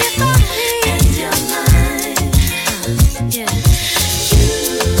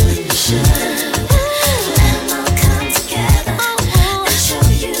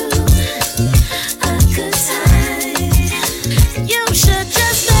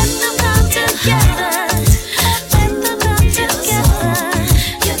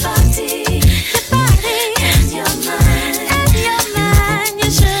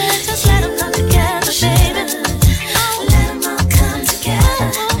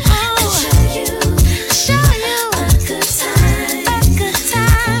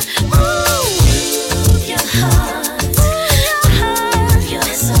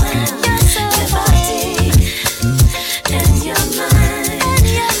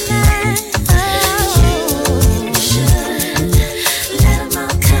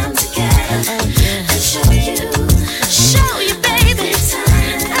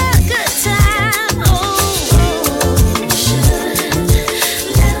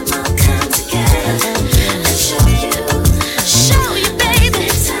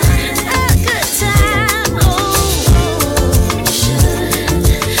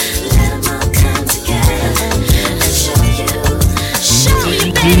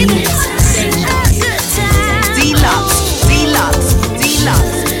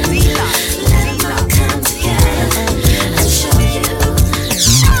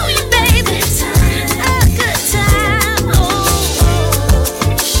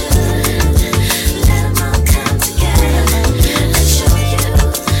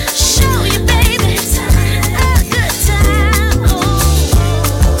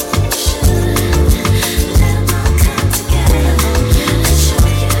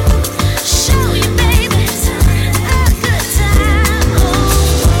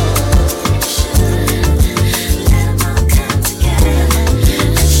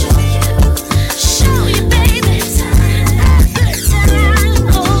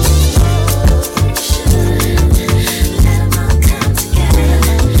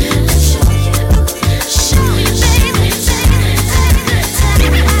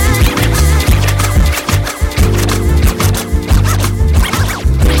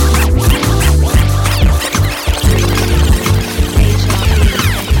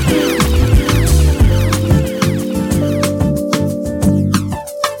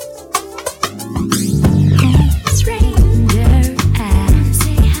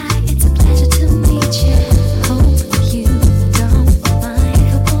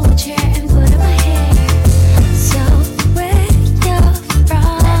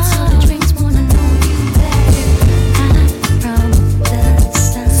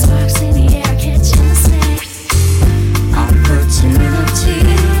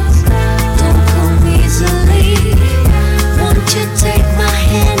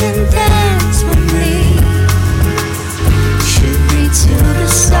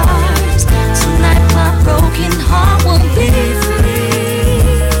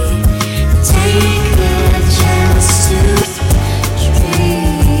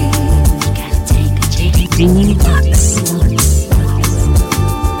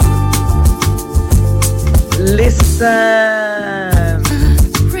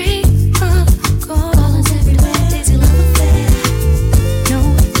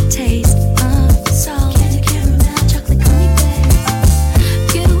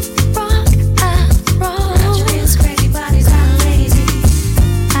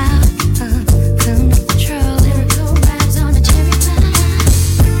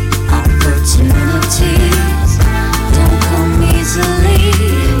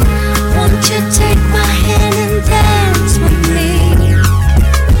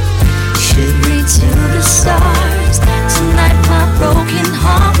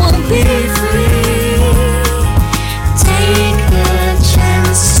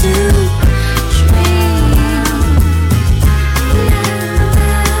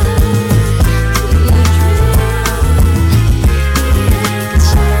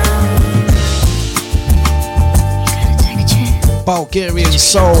 Bulgarian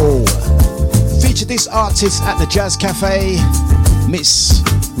soul. Featured this artist at the Jazz Cafe, Miss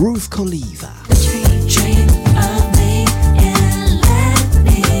Ruth Koliva. Dream of me and let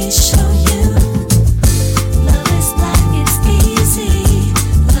me show you. Love is like it's easy.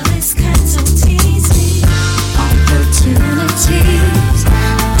 Love is kind, so teasy. Opportunities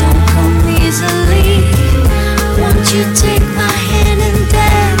don't come easily. Won't you take my hand and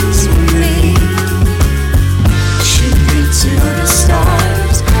dance with me? Shoot me to the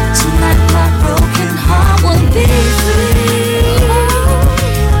stars. Tonight my broken heart will be free.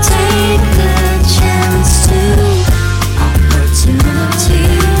 Take the chance to.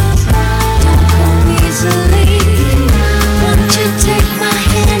 Opportunities don't come easily. Won't you take my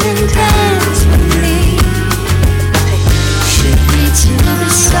hand and dance with me? Shoot me to the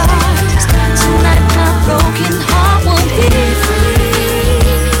stars. Tonight my broken heart will be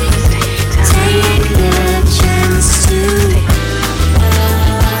free. Take the chance to.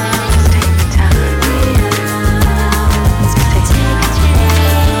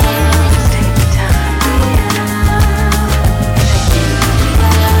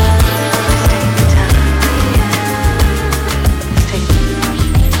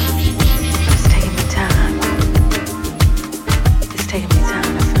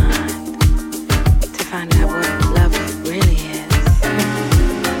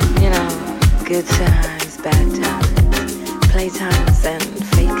 Good times, bad times, playtimes and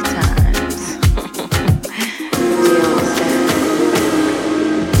fake times. Do you understand?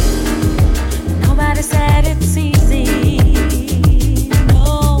 Nobody said it's easy.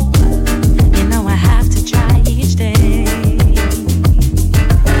 No, you know I have to try each day.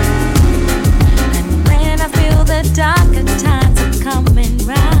 And when I feel the darker times are coming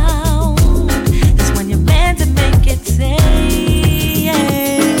round, that's when you're meant to make it safe.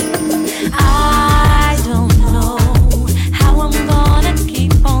 I don't know how I'm gonna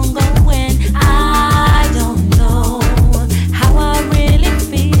keep on going. I don't know how I really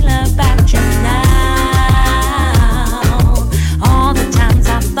feel about you now. All the times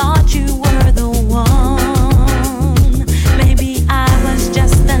I thought you were the one. Maybe I was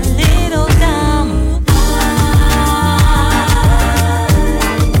just a little dumb. I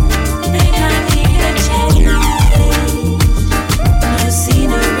think I need a change. New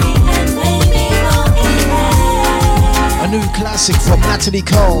scenery and maybe more in. A new classic from Natalie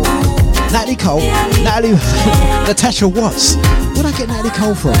Cole. Natalie Cole? Natalie... Natasha Watts. Where'd I get Natalie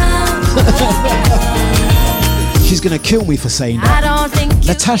Cole from? She's gonna kill me for saying that.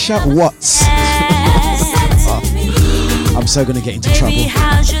 Natasha Watts. I'm so gonna get into trouble.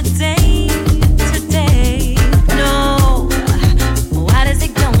 How's your day today? No. What is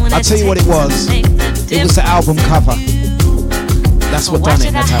it going? I'll tell you what it was. It was the album cover. That's what done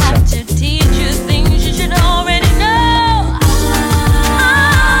it, Natasha. To teach you things you should already know.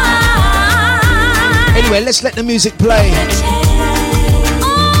 Anyway, let's let the music play.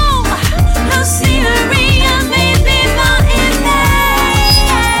 Oh, no scenery and maybe more in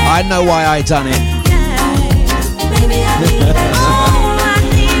there. I know why I done it. Maybe I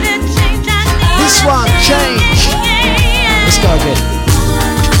need a change. This one, change. Let's go again.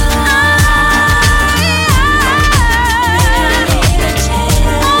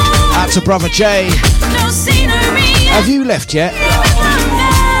 Out to Brother Jay. Have you left yet?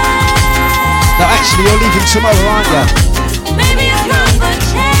 No, actually, you're leaving tomorrow, aren't you?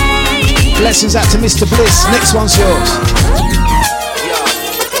 Blessings out to Mr. Bliss. Next one's yours.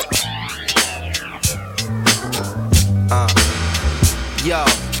 Yo,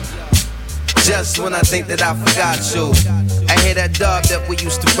 just when I think that I forgot you, I hear that dub that we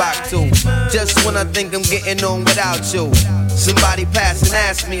used to rock to. Just when I think I'm getting on without you, somebody passed and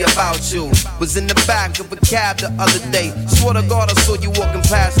asked me about you. Was in the back of a cab the other day. Swear to God I saw you walking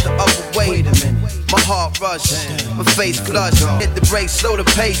past the other way. Wait a minute. My heart rushed, my face flushed. Hit the brakes, slow the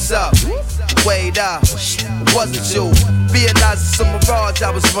pace up. Wait up, it wasn't you. Realized it's a mirage I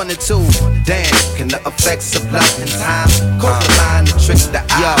was running to. Damn, can the effects of love and time cause the mind to trick the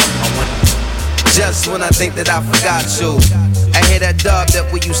eye? Just when I think that I forgot you, I hear that dub that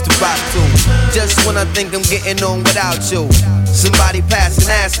we used to rock to. Just when I think I'm getting on without you, somebody passed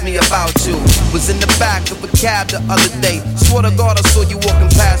and asked me about you. Was in the back of a cab the other day. Swear to God I saw you walking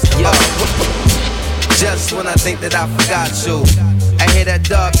past the Just when I think that I forgot you, I hear that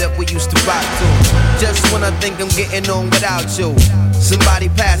dub that we used to rock to. Just when I think I'm getting on without you, somebody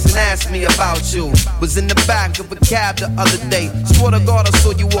passed and asked me about you. Was in the back of a cab the other day. Swear to God I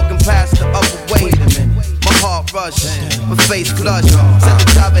saw you walking past the other way. Wait a minute. My heart rushed, my face flushed. Said the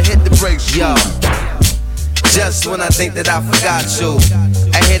driver hit the brakes, yo. Just when I think that I forgot you,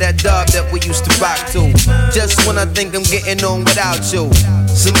 I hear that dub that we used to rock to. Just when I think I'm getting on without you,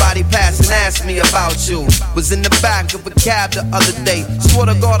 somebody passed and asked me about you. Was in the back of a cab the other day. Swear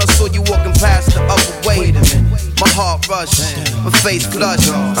to God I saw you walking past the other way. My heart rushed, my face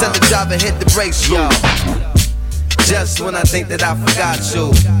flushed. Tell the driver hit the brakes, y'all. Just when I think that I forgot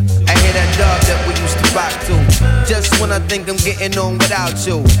you, I hear that dub that we used to rock to. Just when I think I'm getting on without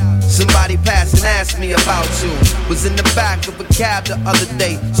you, somebody passed and asked me about you. Was in the back of a cab the other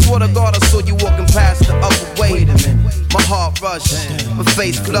day. Swear to God I saw you walking past the other way. My heart rushed, my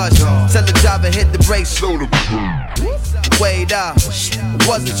face flushed. Tell the driver hit the brakes. Wait up, it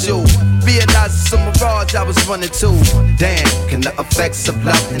wasn't you. Realized it's a mirage I was running to. Damn, can the effects of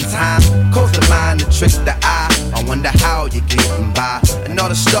love and time cause the mind to trick the eye? I wonder how you're getting by, and all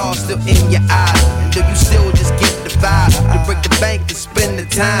the stars still in your eyes. And do you still just get the vibe? To break the bank and spend the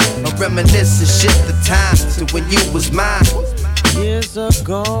time, or reminisce and shift the time to when you was mine. Years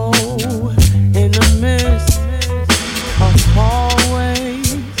ago, in the midst of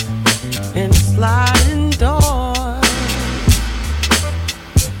hallways and sliding doors,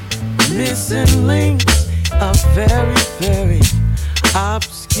 missing links, a very, very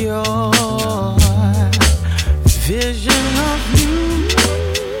obscure vision of you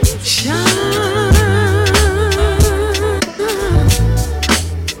shine,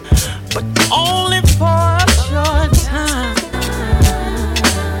 but only for a short time.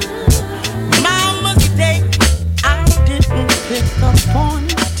 My mistake, I didn't pick up on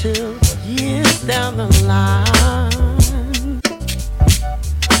it till years down the line.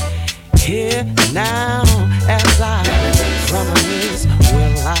 Here now, as I reminisce,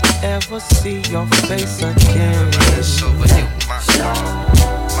 will I ever see your face again?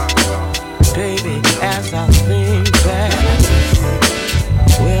 Baby, as I think back,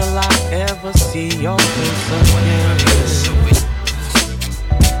 will I ever see your face again?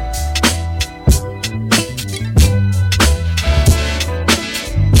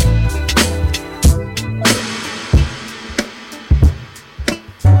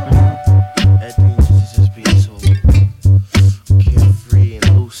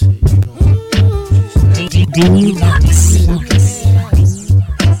 Dlux.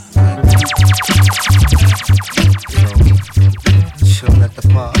 Chillin' at the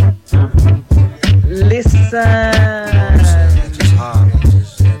park. Listen.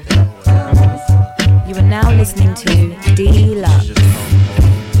 You are now listening to Dlux.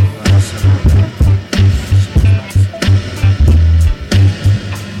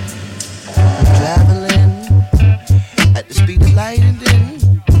 Traveling at the speed of light, and then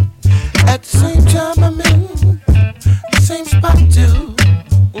at the same time I'm in the same spot too.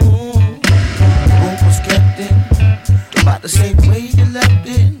 Room was kept in about the same way you left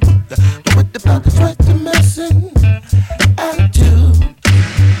it, but with about the twist of messing attitude.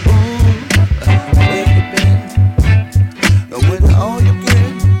 Where you been? Where all you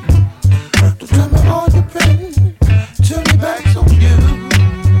been? Don't tell me all you been. Turn me back on you.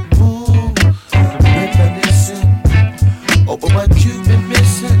 Over what you've been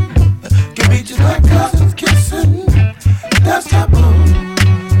missing. Can be just like cousins kissing. That's taboo.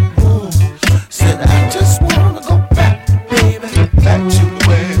 Said I just wanna go back, baby, back to the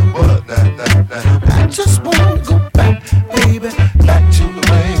way it was. I just wanna go back, baby, back to the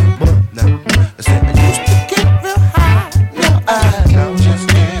way it was. I said I used to get real high, now I'm just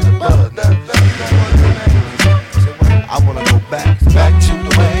getting above. I wanna go back to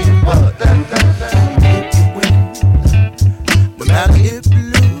the way it was. If you win, no matter if you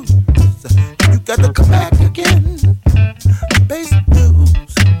lose, you got to come back again. Basic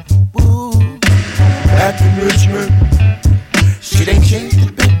news, woo. Back in Richmond, shit ain't changed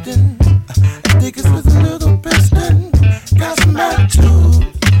a bit then. Niggas with a little piston, got some attitude.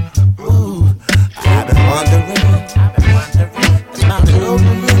 Ooh, I've been wondering, am I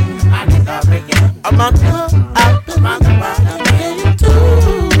lowering? I'm on the, I've been wondering too.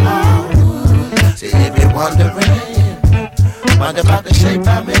 See if you're wondering, wonder about the shape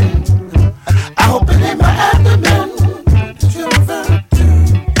I'm in. I hope it ain't my abdomen that you're referring to.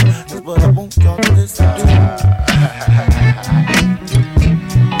 That's what I want y'all to listen to.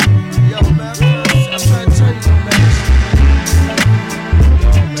 Yo, man, I'm trying to tell you, man.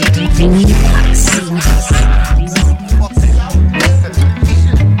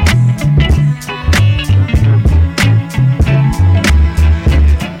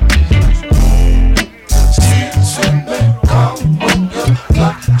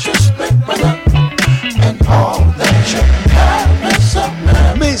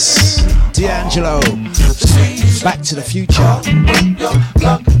 Miss D'Angelo, Back to the Future.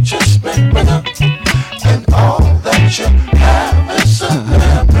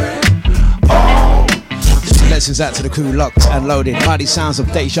 Blessings out to the crew locked and loaded. Mighty sounds of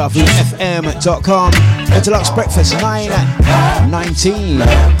dejavufm.com. The Deluxe Breakfast 9 at 19.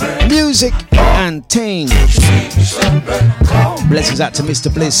 Music and ting. Blessings out to Mr.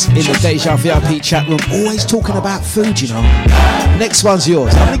 Bliss in the Deja VIP chat room. Always talking about food, you know. Next one's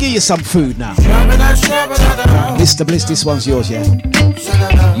yours. I'm gonna give you some food now. Mr. Bliss, this one's yours, yeah?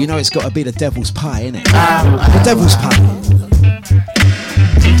 You know it's got to be the devil's pie, innit? The devil's pie.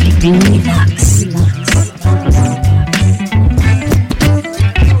 Dlux.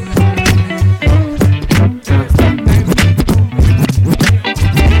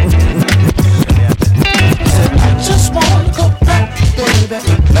 Just wanna go back, baby, back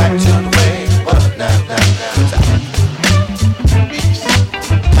to the way it was. Now,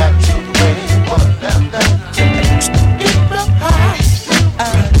 back to the way it was. Now, get up high.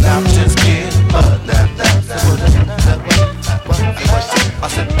 Now just get up. I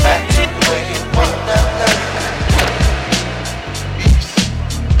said back to the way it was.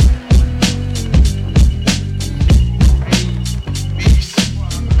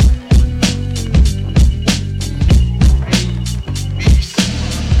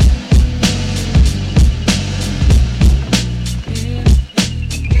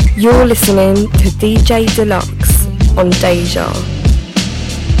 You're listening to DJ Dlux on Deja.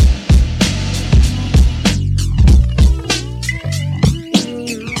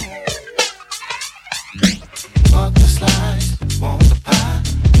 Fuck the slice, want the pie.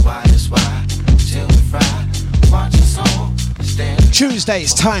 Why is why? Till we fry. Watch us all stand. Tuesday,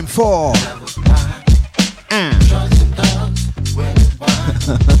 it's time for Drugs and thugs, women, wine,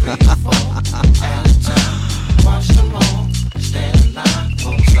 3 to 4 at a time. Watch them all stand in line.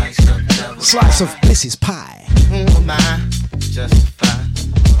 Folks like some devil. Slice of Bliss's pie. Who am I? Justify.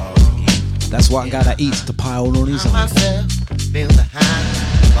 That's one guy that eats the pie all on his own. Myself, feel the high,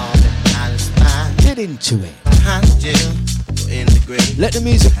 all the high is fine. Get into it. Behind the jail, or in the grave. Let the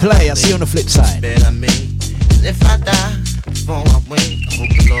music play. I'll see you on the flip side. Better me. And if I die before I wait, I hope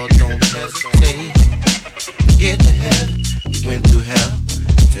the Lord don't hesitate. Get to heaven, we went through hell.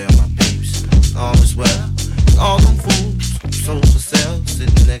 Tell my peeps, all is well. And all them fools, sold for sale,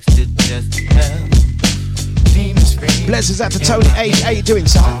 sitting next to just hell. Demons scream. Blessings out to Tony H. How you doing,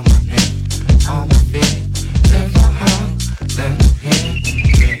 son? On my feet, let my heart, let me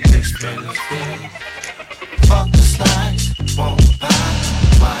hear, let me spend the fear. Fuck the slice, want the pie,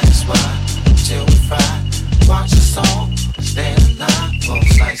 why is why, till we fry. Watch us all, stand in line,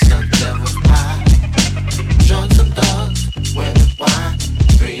 folks like some devil's pie. Drugs and thugs, women, wine,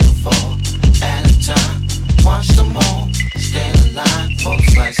 3 to 4 at a time. Watch them all, stand in line,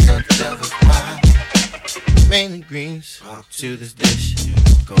 folks like some devil's pie. Mainly greens, to this dish,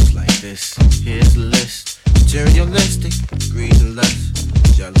 goes like this. Here's the list: materialistic, greed and lust,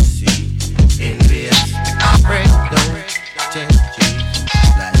 jealousy, envious, break dough, 10 G's,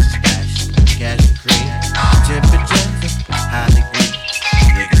 splash, splash, cash and cream, temperatures, high degree,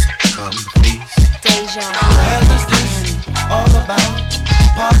 niggas come to feast. Deja. Hell is this all about?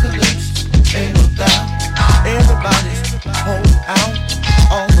 Apocalypse, ain't no doubt. Everybody's holding out,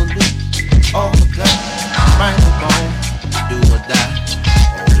 all the loot, all the clout. Right or wrong, do or die.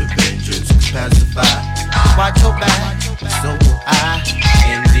 Only vengeance can pacify. Watch your back, so will I.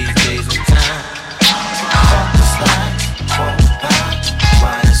 In these days and time. Fuck the slide, want the pie.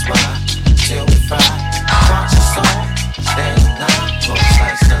 Why is why, till we fry. Watch us all, stand in line. Folks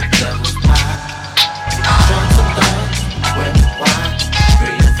like some devil's pie. Drugs and thugs, women, wine,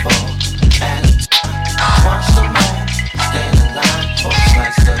 3 to 4 at a time. Watch them all, stand in line. Folks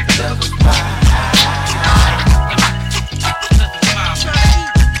like some devil's pie.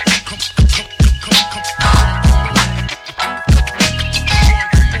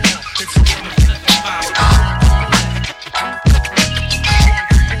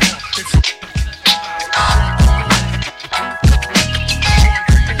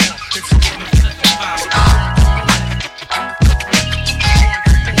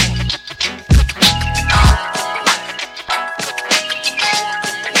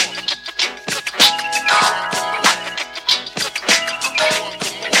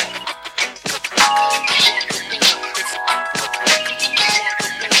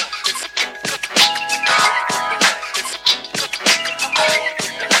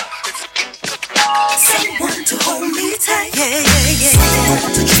 Someone to hold me tight. Yeah, yeah, yeah.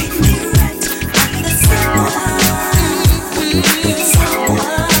 Someone to treat me right. I'm the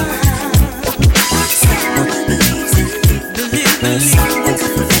someone believes in me. Someone to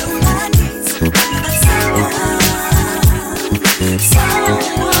fulfill my needs. I'm the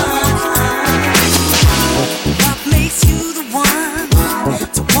someone. What makes you the one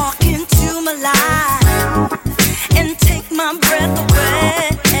to walk into my life?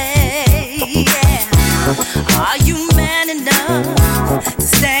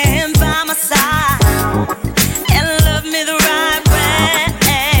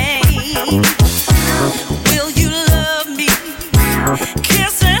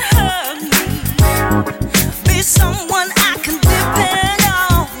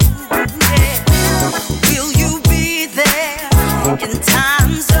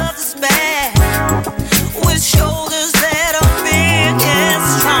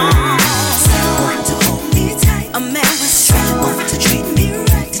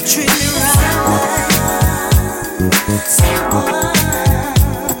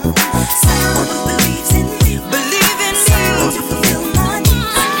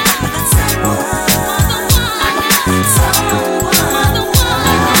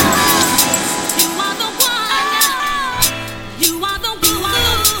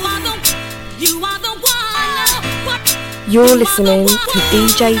 You're listening to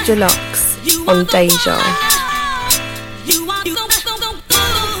DJ Dlux on Deja.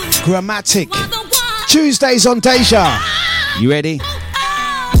 Grammatic. Tuesdays on Deja. You ready?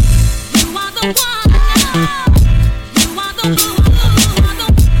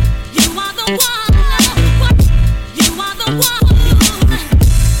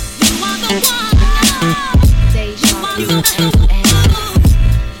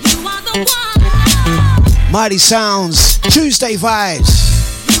 Mighty Sounds, Tuesday vibes.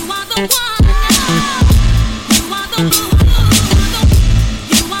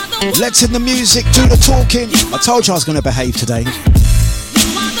 Let's in the music, do the talking. I told you I was going to behave today.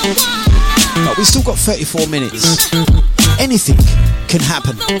 But we still got 34 minutes. Anything can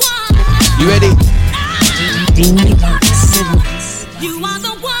happen. You ready? You are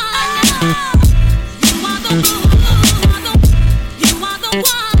the one.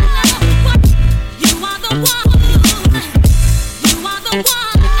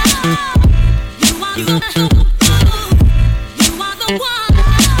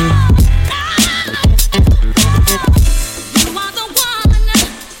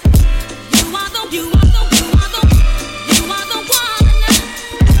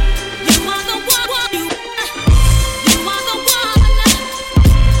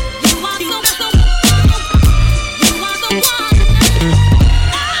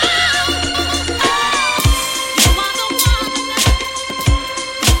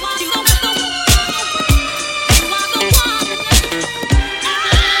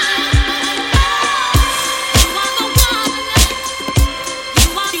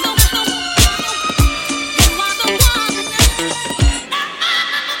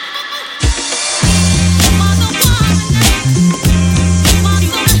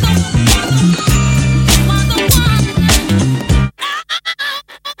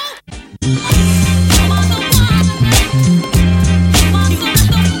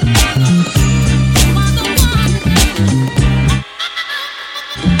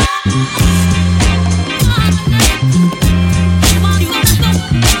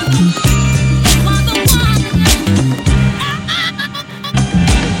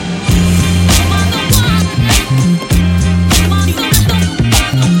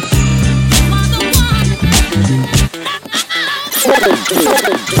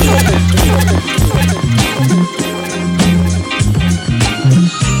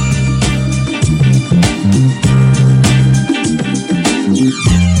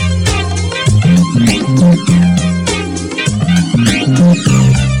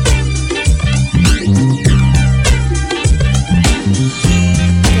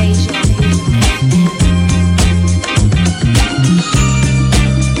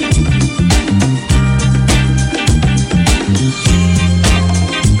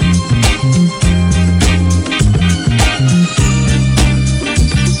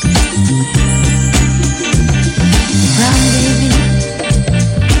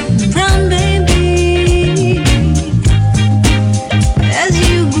 As you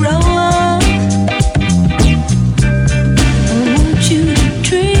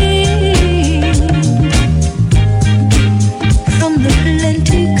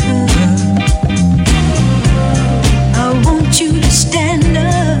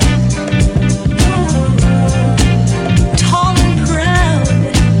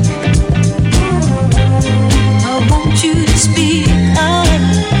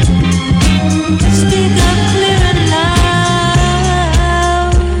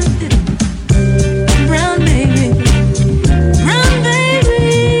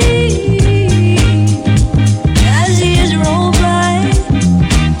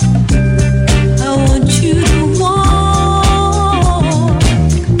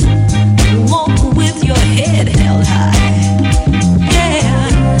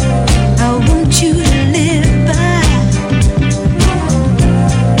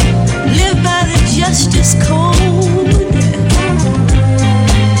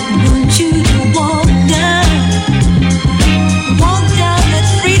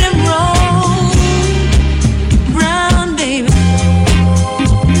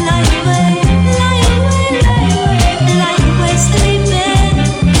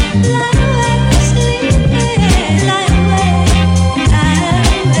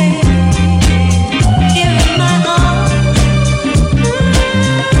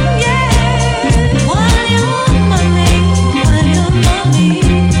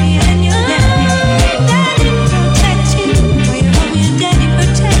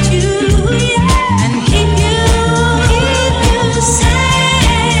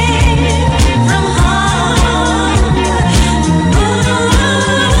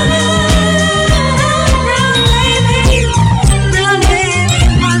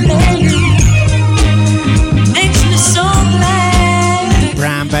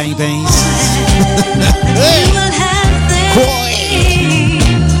babies.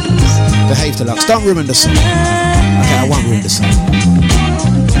 Behave Deluxe. Don't ruin the song. Okay, I won't ruin the song.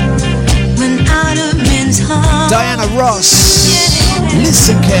 Diana Ross.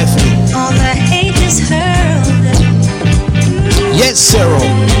 Listen carefully. All the hate is hurled. Yes, Cyril.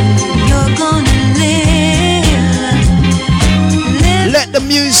 You're gonna live. Let the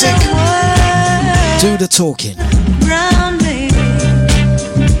music do the talking. Brown baby.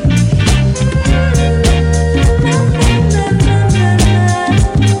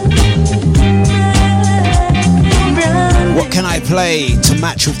 What can I play to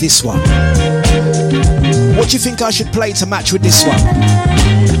match with this one? What do you think I should play to match with this one?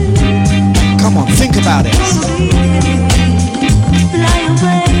 Come on, think about it.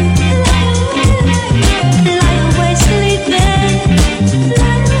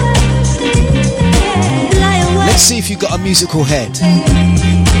 Let's see if you got a musical head.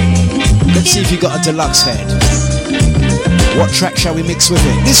 Let's see if you got a deluxe head. What track shall we mix with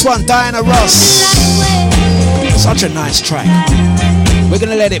it? This one, Diana Ross. Such a nice track. We're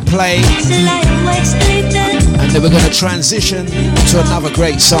gonna let it play, and then we're gonna transition to another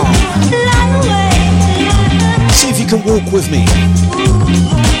great song. See if you can walk with me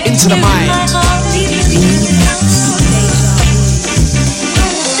into the mind.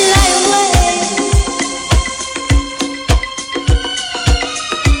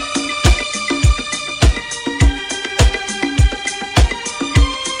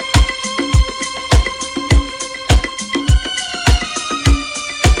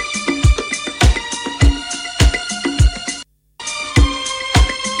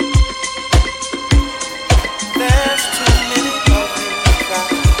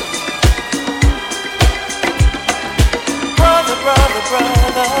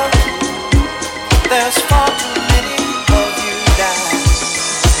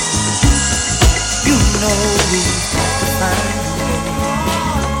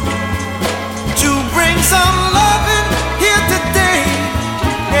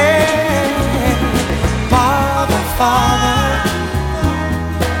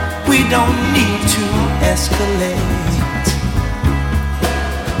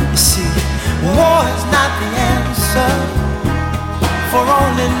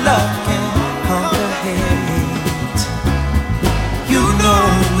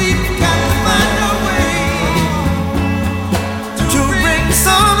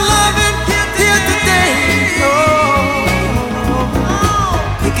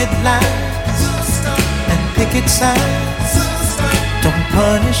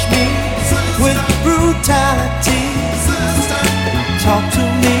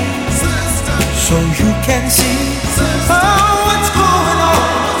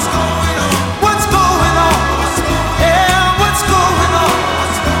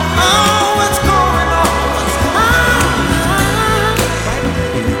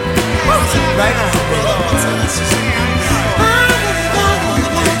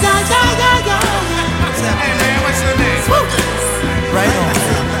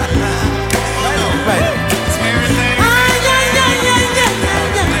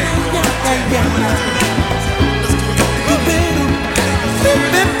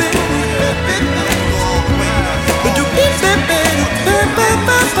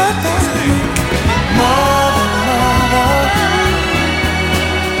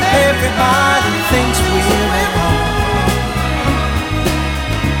 Everybody thinks we're wrong.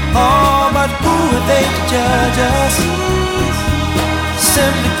 Oh, but who are they to judge us?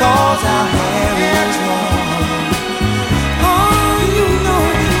 Simply cause our hair is long. Oh, you know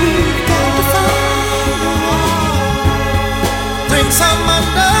we've got to find a way. Bring some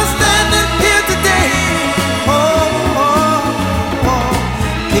understanding here today. Oh, oh, oh.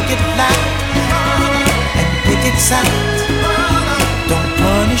 Pick it loud and pick it sound. Don't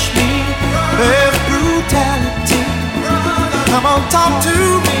punish me with brutality. Come on, talk to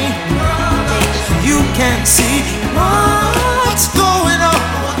me. You can see what's going on.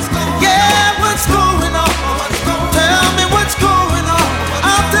 Yeah, what's going on? Tell me what's going on.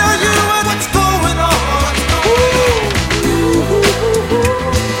 I'll tell you what's going on. Ooh.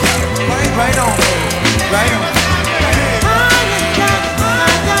 Right on, right on.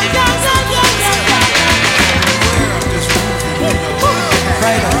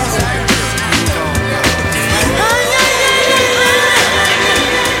 Right on.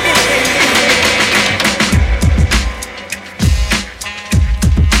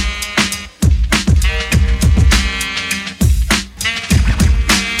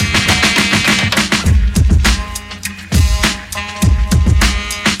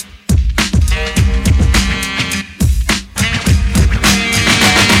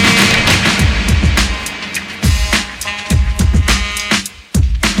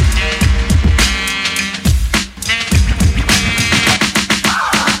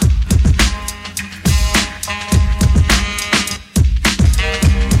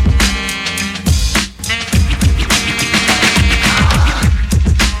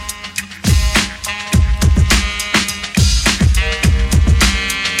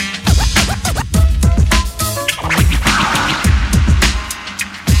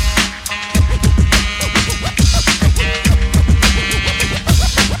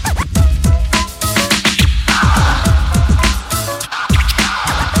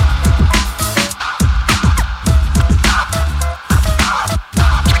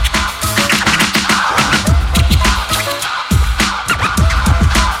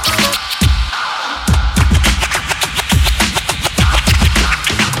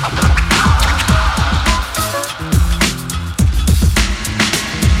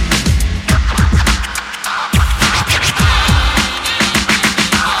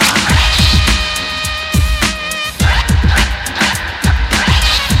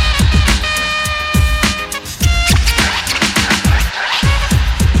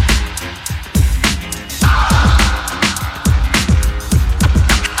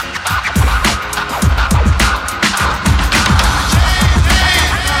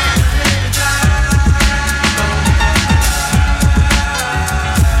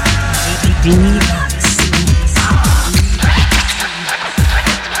 Dlux.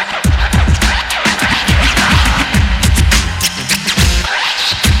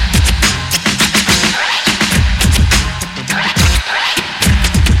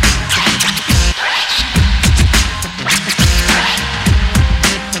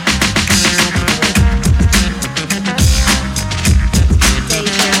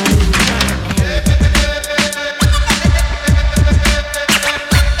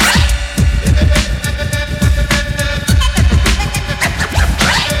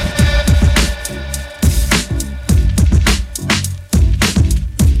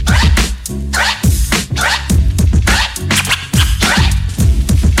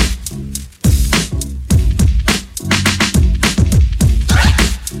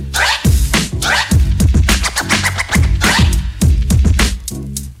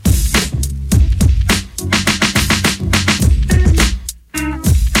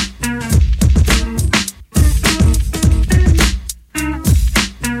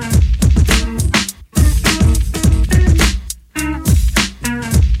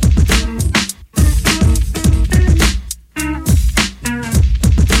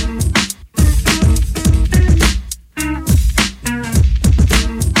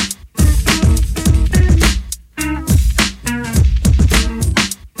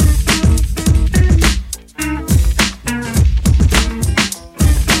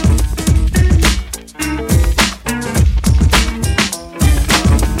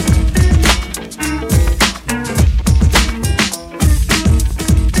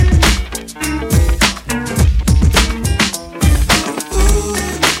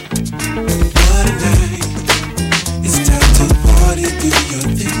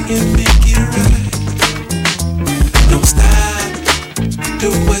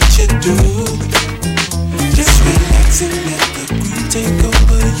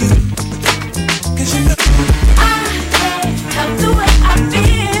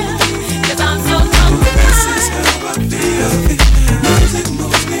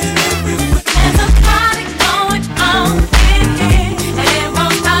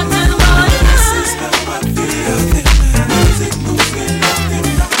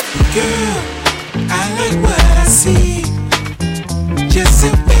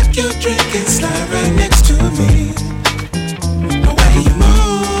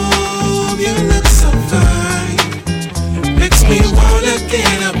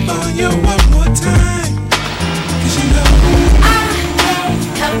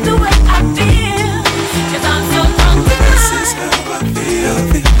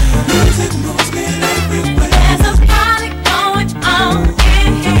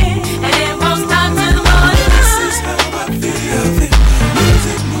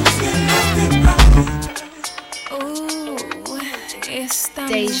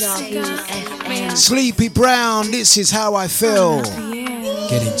 Sleepy Brown, this is how I feel.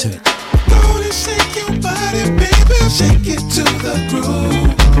 Get into it. Go and shake your body, baby. Shake it to the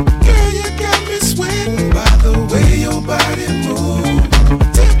groove. Girl, you got me sweating by the way your body moves.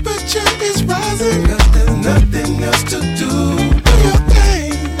 Temperature is rising, 'cause there's nothing else to do. Do your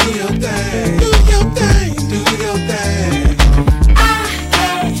thing, do your thing, do your thing, do your thing. I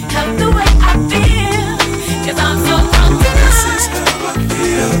can't help the way I feel, 'cause I'm so drunk. This is how I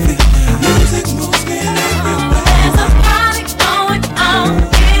feel. Music moves me everywhere. There's a party going on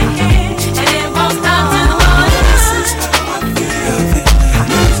in here, and it won't stop till the morning. This is how I feel.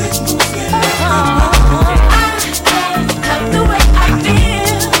 Music moves me everywhere. I can't help the way I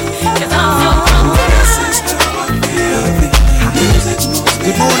feel, 'cause I'm so drunk. This is how I feel. Music moves me.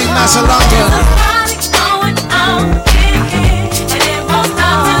 Good morning, Massa London. There's a party going on in here, and it won't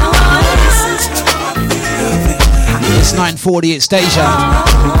stop till the morning. This is how I feel. It's 9:40, it's Deja.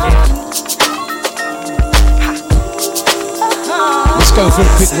 Let's go for a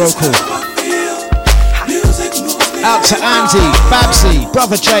quick roll call. Out to Andy, Babsy,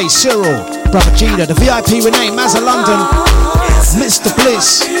 Brother Jay, Cyril, Brother Gina, the VIP Renee, Mazza London, Mr.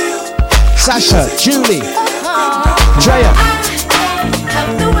 Bliss, Sasha, Julie, Drea.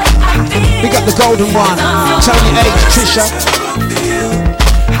 Big up the golden one, Tony H, Trisha,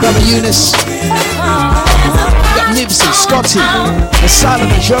 Brother Eunice. Big up Nibsy, Scotty, the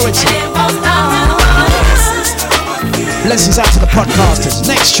silent majority. Blessings out to the podcasters.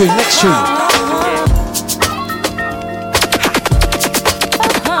 Next tune, next tune.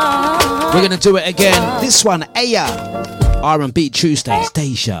 We're gonna do it again. This one, Aya. R&B Tuesdays,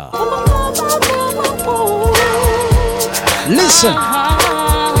 Deja. Listen.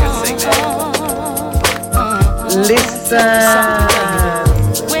 Listen.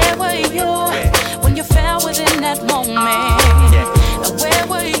 Where were you when you fell within that moment? Where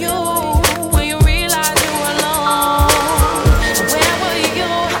were you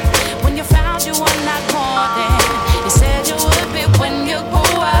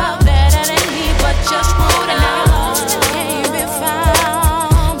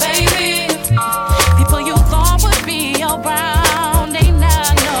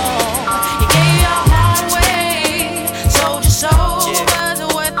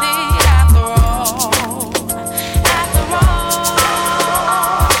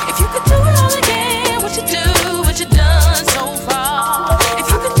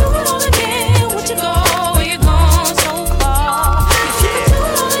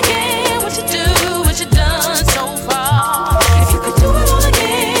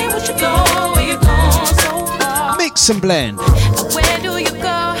and blend. Where do you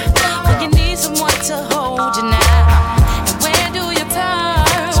go when you need someone to hold you now? And where do you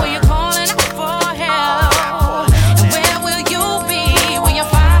turn when you're calling out for help? And where will you be when you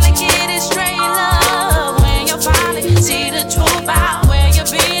finally get it straight, love? When you finally see the truth about where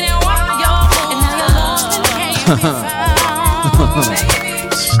you've been and why you're moving, and now you're lost and can't be found.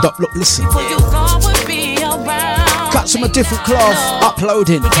 Stop, look, listen. People you thought would be around. Cuts from a different cloth,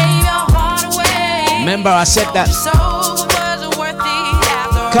 uploading. Remember I said that.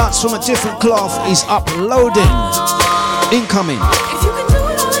 Cuts from a different cloth is uploading. Incoming.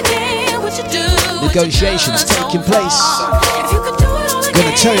 Negotiations taking place.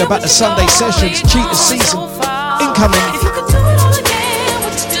 Gonna tell you about the Sunday sessions, cheater season. Incoming.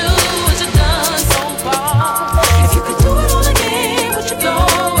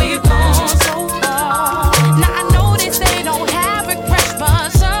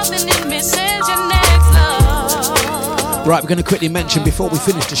 Right, we're going to quickly mention before we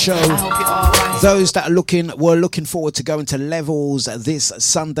finish the show, those that are were looking forward to going to Levels this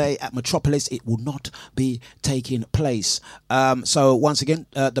Sunday at Metropolis. It will not be taking place. So once again,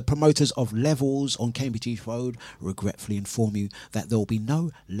 the promoters of Levels on Cambridge Heath Road regretfully inform you that there will be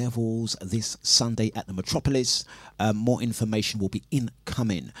no Levels this Sunday at the Metropolis. More information will be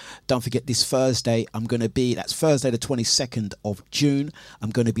incoming. Don't forget, this Thursday, that's Thursday the 22nd of June, I'm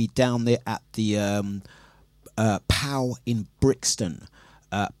going to be down there at the POW in Brixton.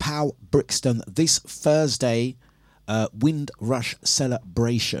 POW Brixton this Thursday, Windrush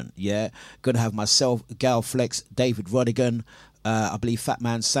celebration. Yeah, gonna have myself, Gal Flex, David Rodigan, I believe Fat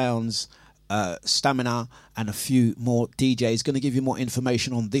Man Sounds, Stamina, and a few more DJs. Gonna give you more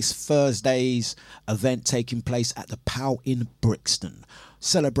information on this Thursday's event taking place at the POW in Brixton,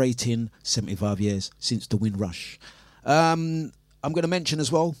 celebrating 75 years since the Windrush. I'm going to mention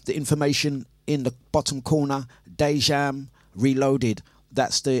as well the information in the bottom corner. Dejam Reloaded.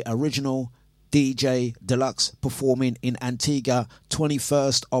 That's the original DJ Dlux performing in Antigua,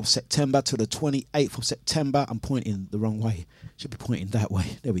 21st of September to the 28th of September. I'm pointing the wrong way. Should be pointing that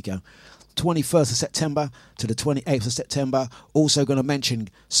way. There we go. 21st of September to the 28th of September. Also going to mention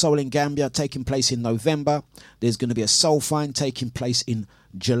Soul in Gambia taking place in November. There's going to be a Soul Find taking place in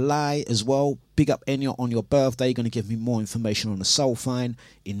July as well. Big up Enya on your birthday. You're going to give me more information on the Soul Find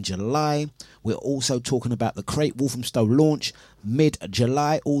in July. We're also talking about the Crate Wolfenstow launch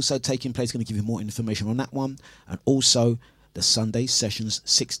mid-July, also taking place. Going to give you more information on that one. And also the Sunday Sessions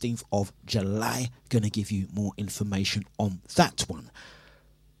 16th of July. Going to give you more information on that one.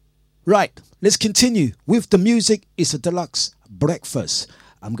 Right, let's continue with the music. It's a Dlux breakfast.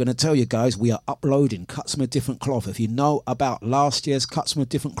 I'm going to tell you guys, we are uploading Cuts from a Different Cloth. If you know about last year's Cuts from a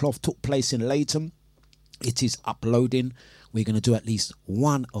Different Cloth took place in Leighton, it is uploading. We're going to do at least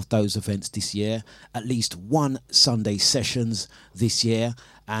one of those events this year, at least one Sunday sessions this year,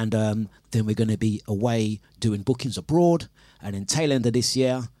 and then we're going to be away doing bookings abroad, and in tail end of this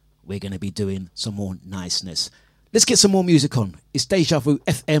year, we're going to be doing some more niceness. Let's get some more music on. It's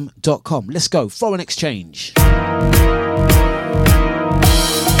dejavufm.com. Let's go. Foreign exchange.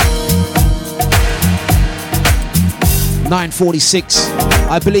 9:46.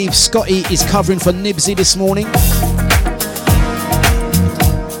 I believe Scotty is covering for Nibsy this morning.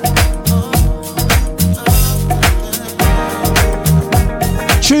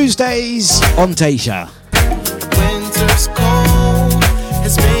 Tuesdays on Deja. Winter's cold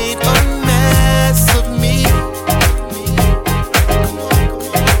has made a mess of me.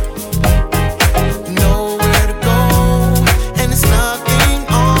 Nowhere to go, and it's nothing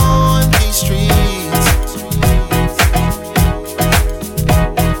on these streets.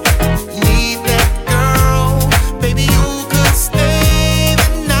 Need that girl, baby, you could stay the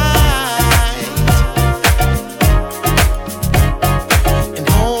night and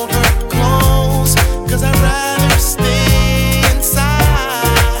hold her close, 'cause I'd rather stay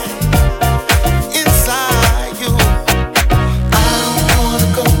inside.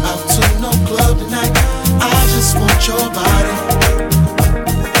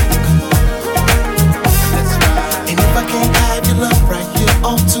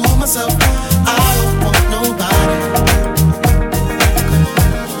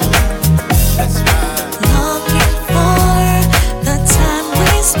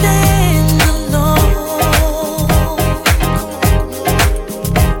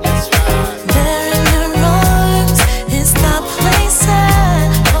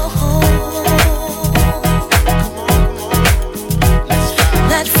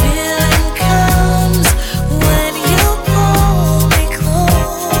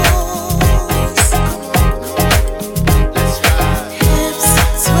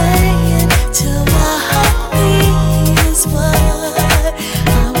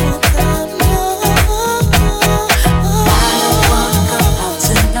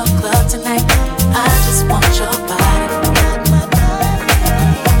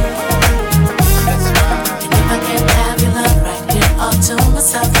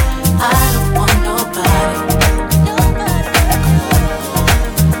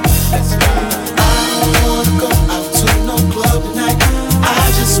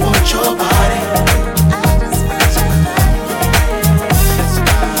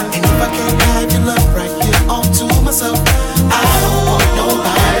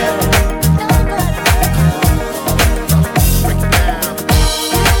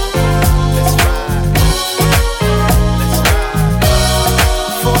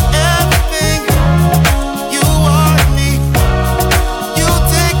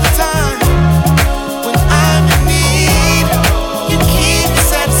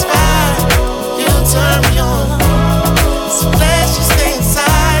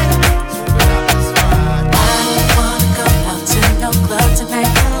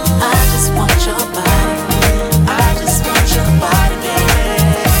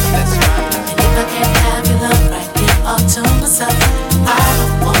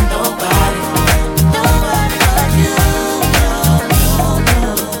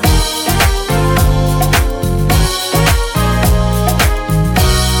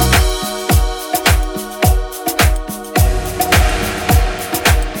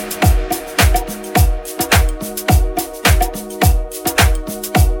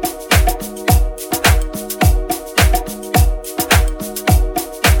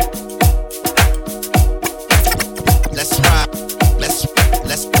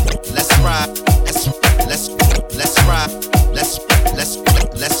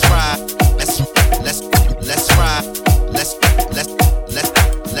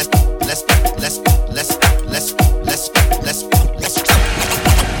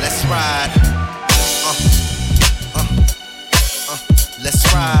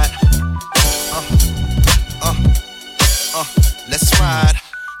 ride.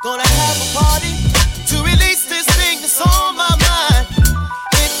 Gonna have a party to release this thing that's on my mind.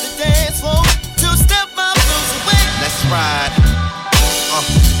 Hit the dance floor to step my blues away. Let's ride.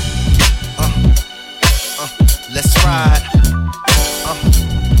 Let's ride.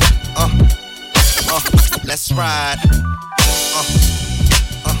 Let's ride.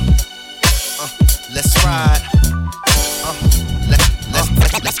 Let's ride.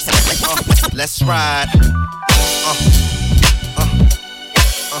 Let's ride.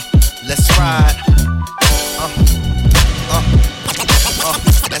 Let's ride.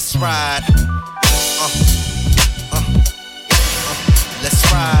 Let's ride.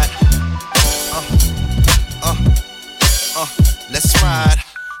 Let's ride. Let's ride.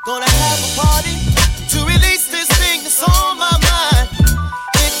 Gonna have a party to release this thing that's on my mind.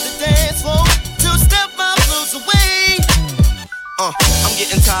 Hit the dance floor to step my blues away. I'm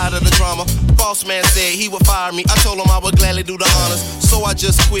getting tired of the drama. Boss man said he would fire me. I told him I would gladly do the honors. So I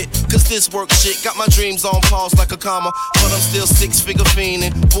just quit, cause this work shit got my dreams on pause like a comma. But I'm still 6-figure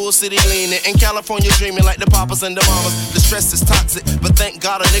fiending, Bull City leaning, in California dreaming like the papas and the mamas. The stress is toxic, but thank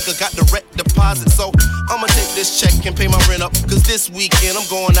God a nigga got direct deposit. So I'ma take this check and pay my rent up, cause this weekend I'm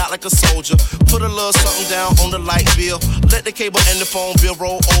going out like a soldier. Put a little something down on the light bill, let the cable and the phone bill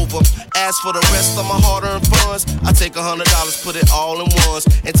roll over. As for the rest of my hard-earned funds, I take $100, put it all in ones,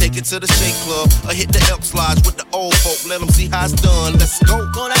 and take it to the shake club, or hit the Elks Lodge with the old folk, let them see how it's done. Let's go.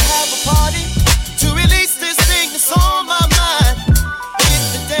 Gonna have a party to release this thing that's on my mind. Hit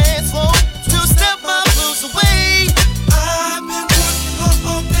the dance floor to step my blues away. I've been working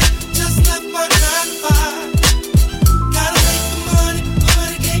all day, just left my 9-5. Gotta make the money,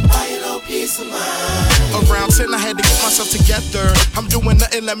 but it can't buy you no peace of mind. Around 10, I had to get myself together. I'm doing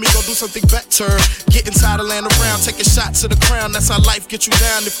nothing, let me go do something better. Getting tired of laying around, taking shots to the crown. That's how life gets you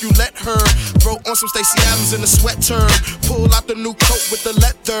down if you let her. Throw on some Stacey Adams in a sweater. Pull out the new coat with the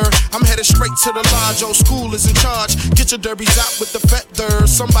leather. I'm headed straight to the lodge, old school is in charge. Get your derbies out with the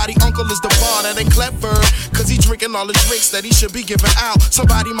feathers. Somebody uncle is the bar, that ain't clever, cause he drinking all the drinks that he should be giving out.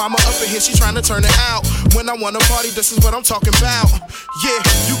 Somebody mama up in here, she trying to turn it out. When I wanna party, this is what I'm talking about. Yeah,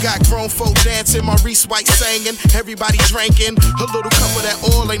 you got grown folk dancing, Maurice White singing, everybody drinking. A little cup of that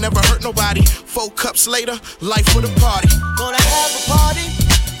oil ain't never hurt nobody. 4 cups later, life for the party. Gonna have a party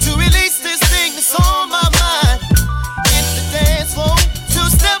to release this thing that's on my mind. Hit the dance floor to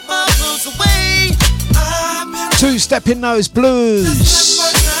step my blues away. Two Stepping Those Blues.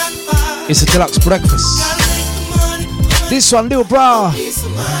 It's a deluxe breakfast. This one, Lil Bra.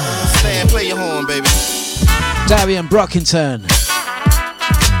 Stand, play your horn, baby. Darian Brockington.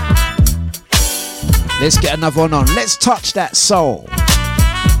 Let's get another one on. Let's touch that soul.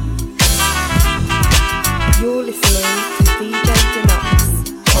 You're listening to DJ Dlux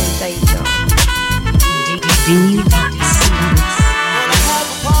on Deja. Gonna have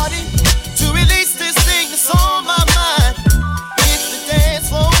a party to release this thing that's on my mind. Hit the dance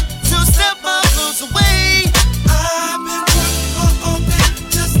floor to step my blues away. I've been working all day,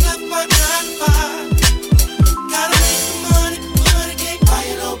 just left my 9-5. Gotta make the money, but it can't buy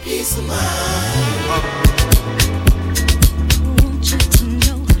you no peace of mind.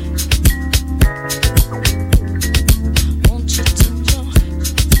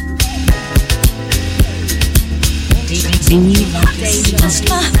 Just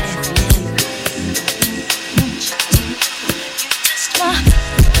my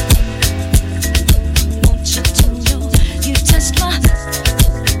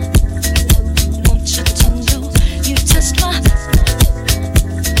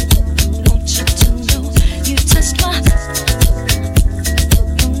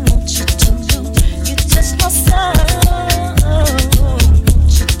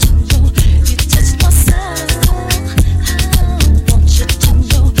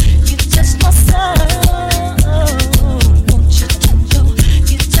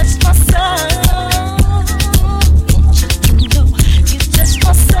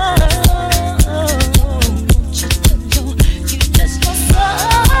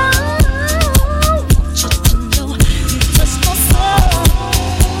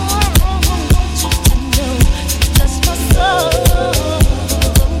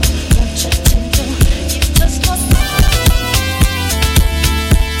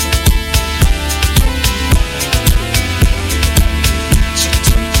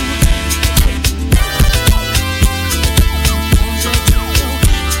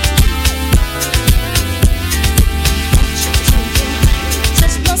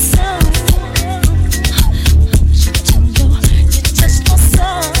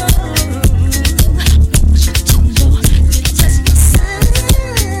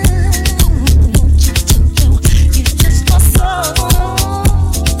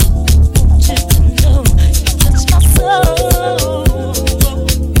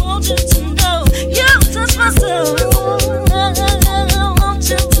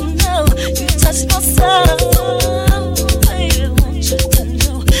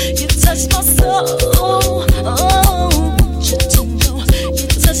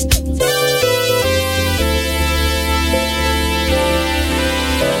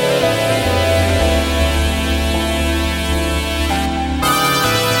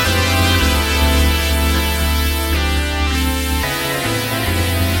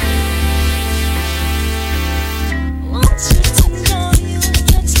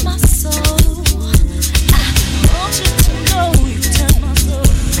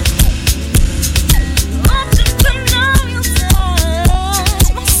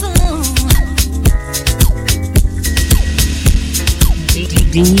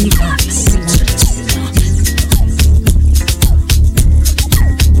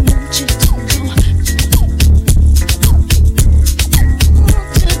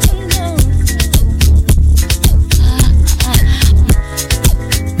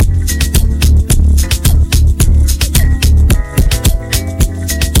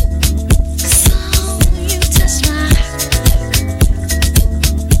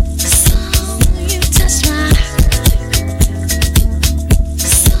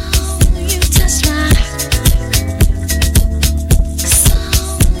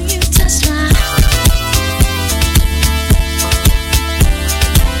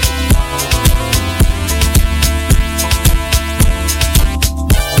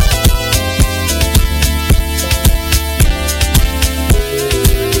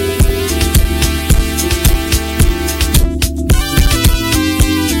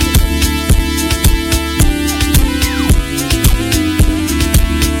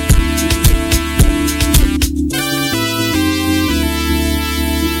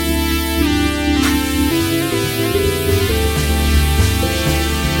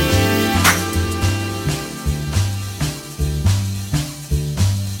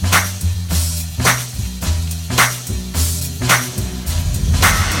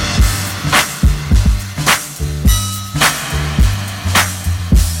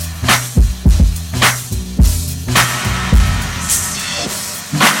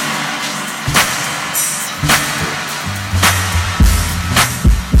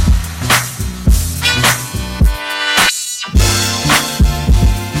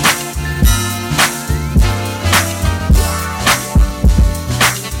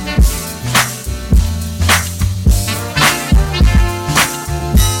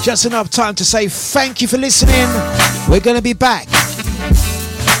Just enough time to say thank you for listening. We're going to be back.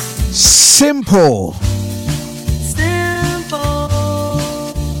 Simple.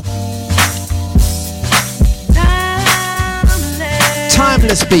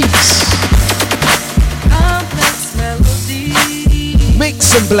 Timeless beats.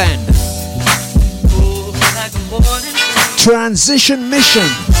 Mix and blend. Transition mission.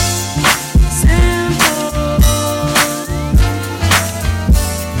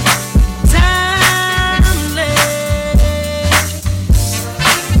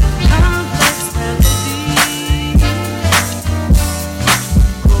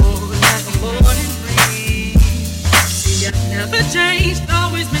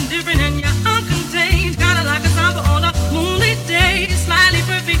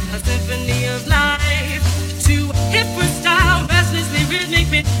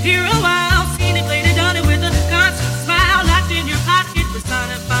 Here a while, seen it played and done it with a constant smile, locked in your pocket,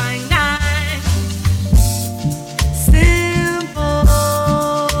 personifying night. Simple,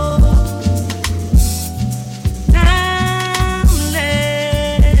 timeless,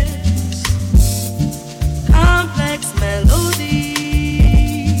 complex melody,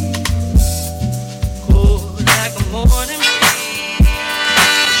 cold like a morning breeze.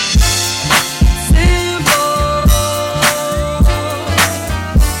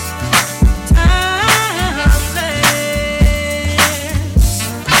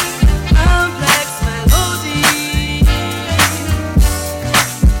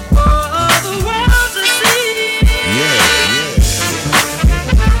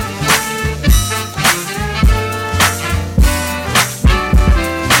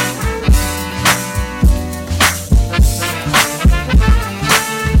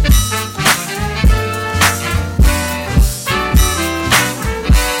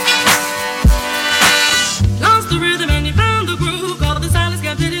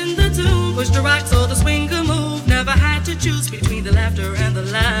 Choose between the laughter and the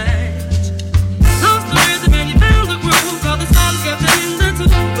light. Lost the rhythm and you found the groove. All the songs kept it in the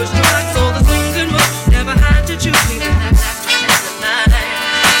tune. Pushed the rock, so the swing and move. Never had to choose between the laughter and the light.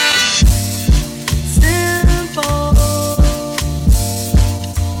 Simple,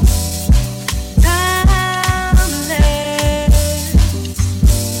 timeless,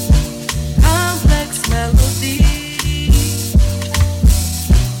 complex melody.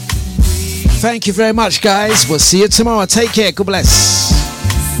 Thank you very much, guys. We'll see you tomorrow. Take care. God bless.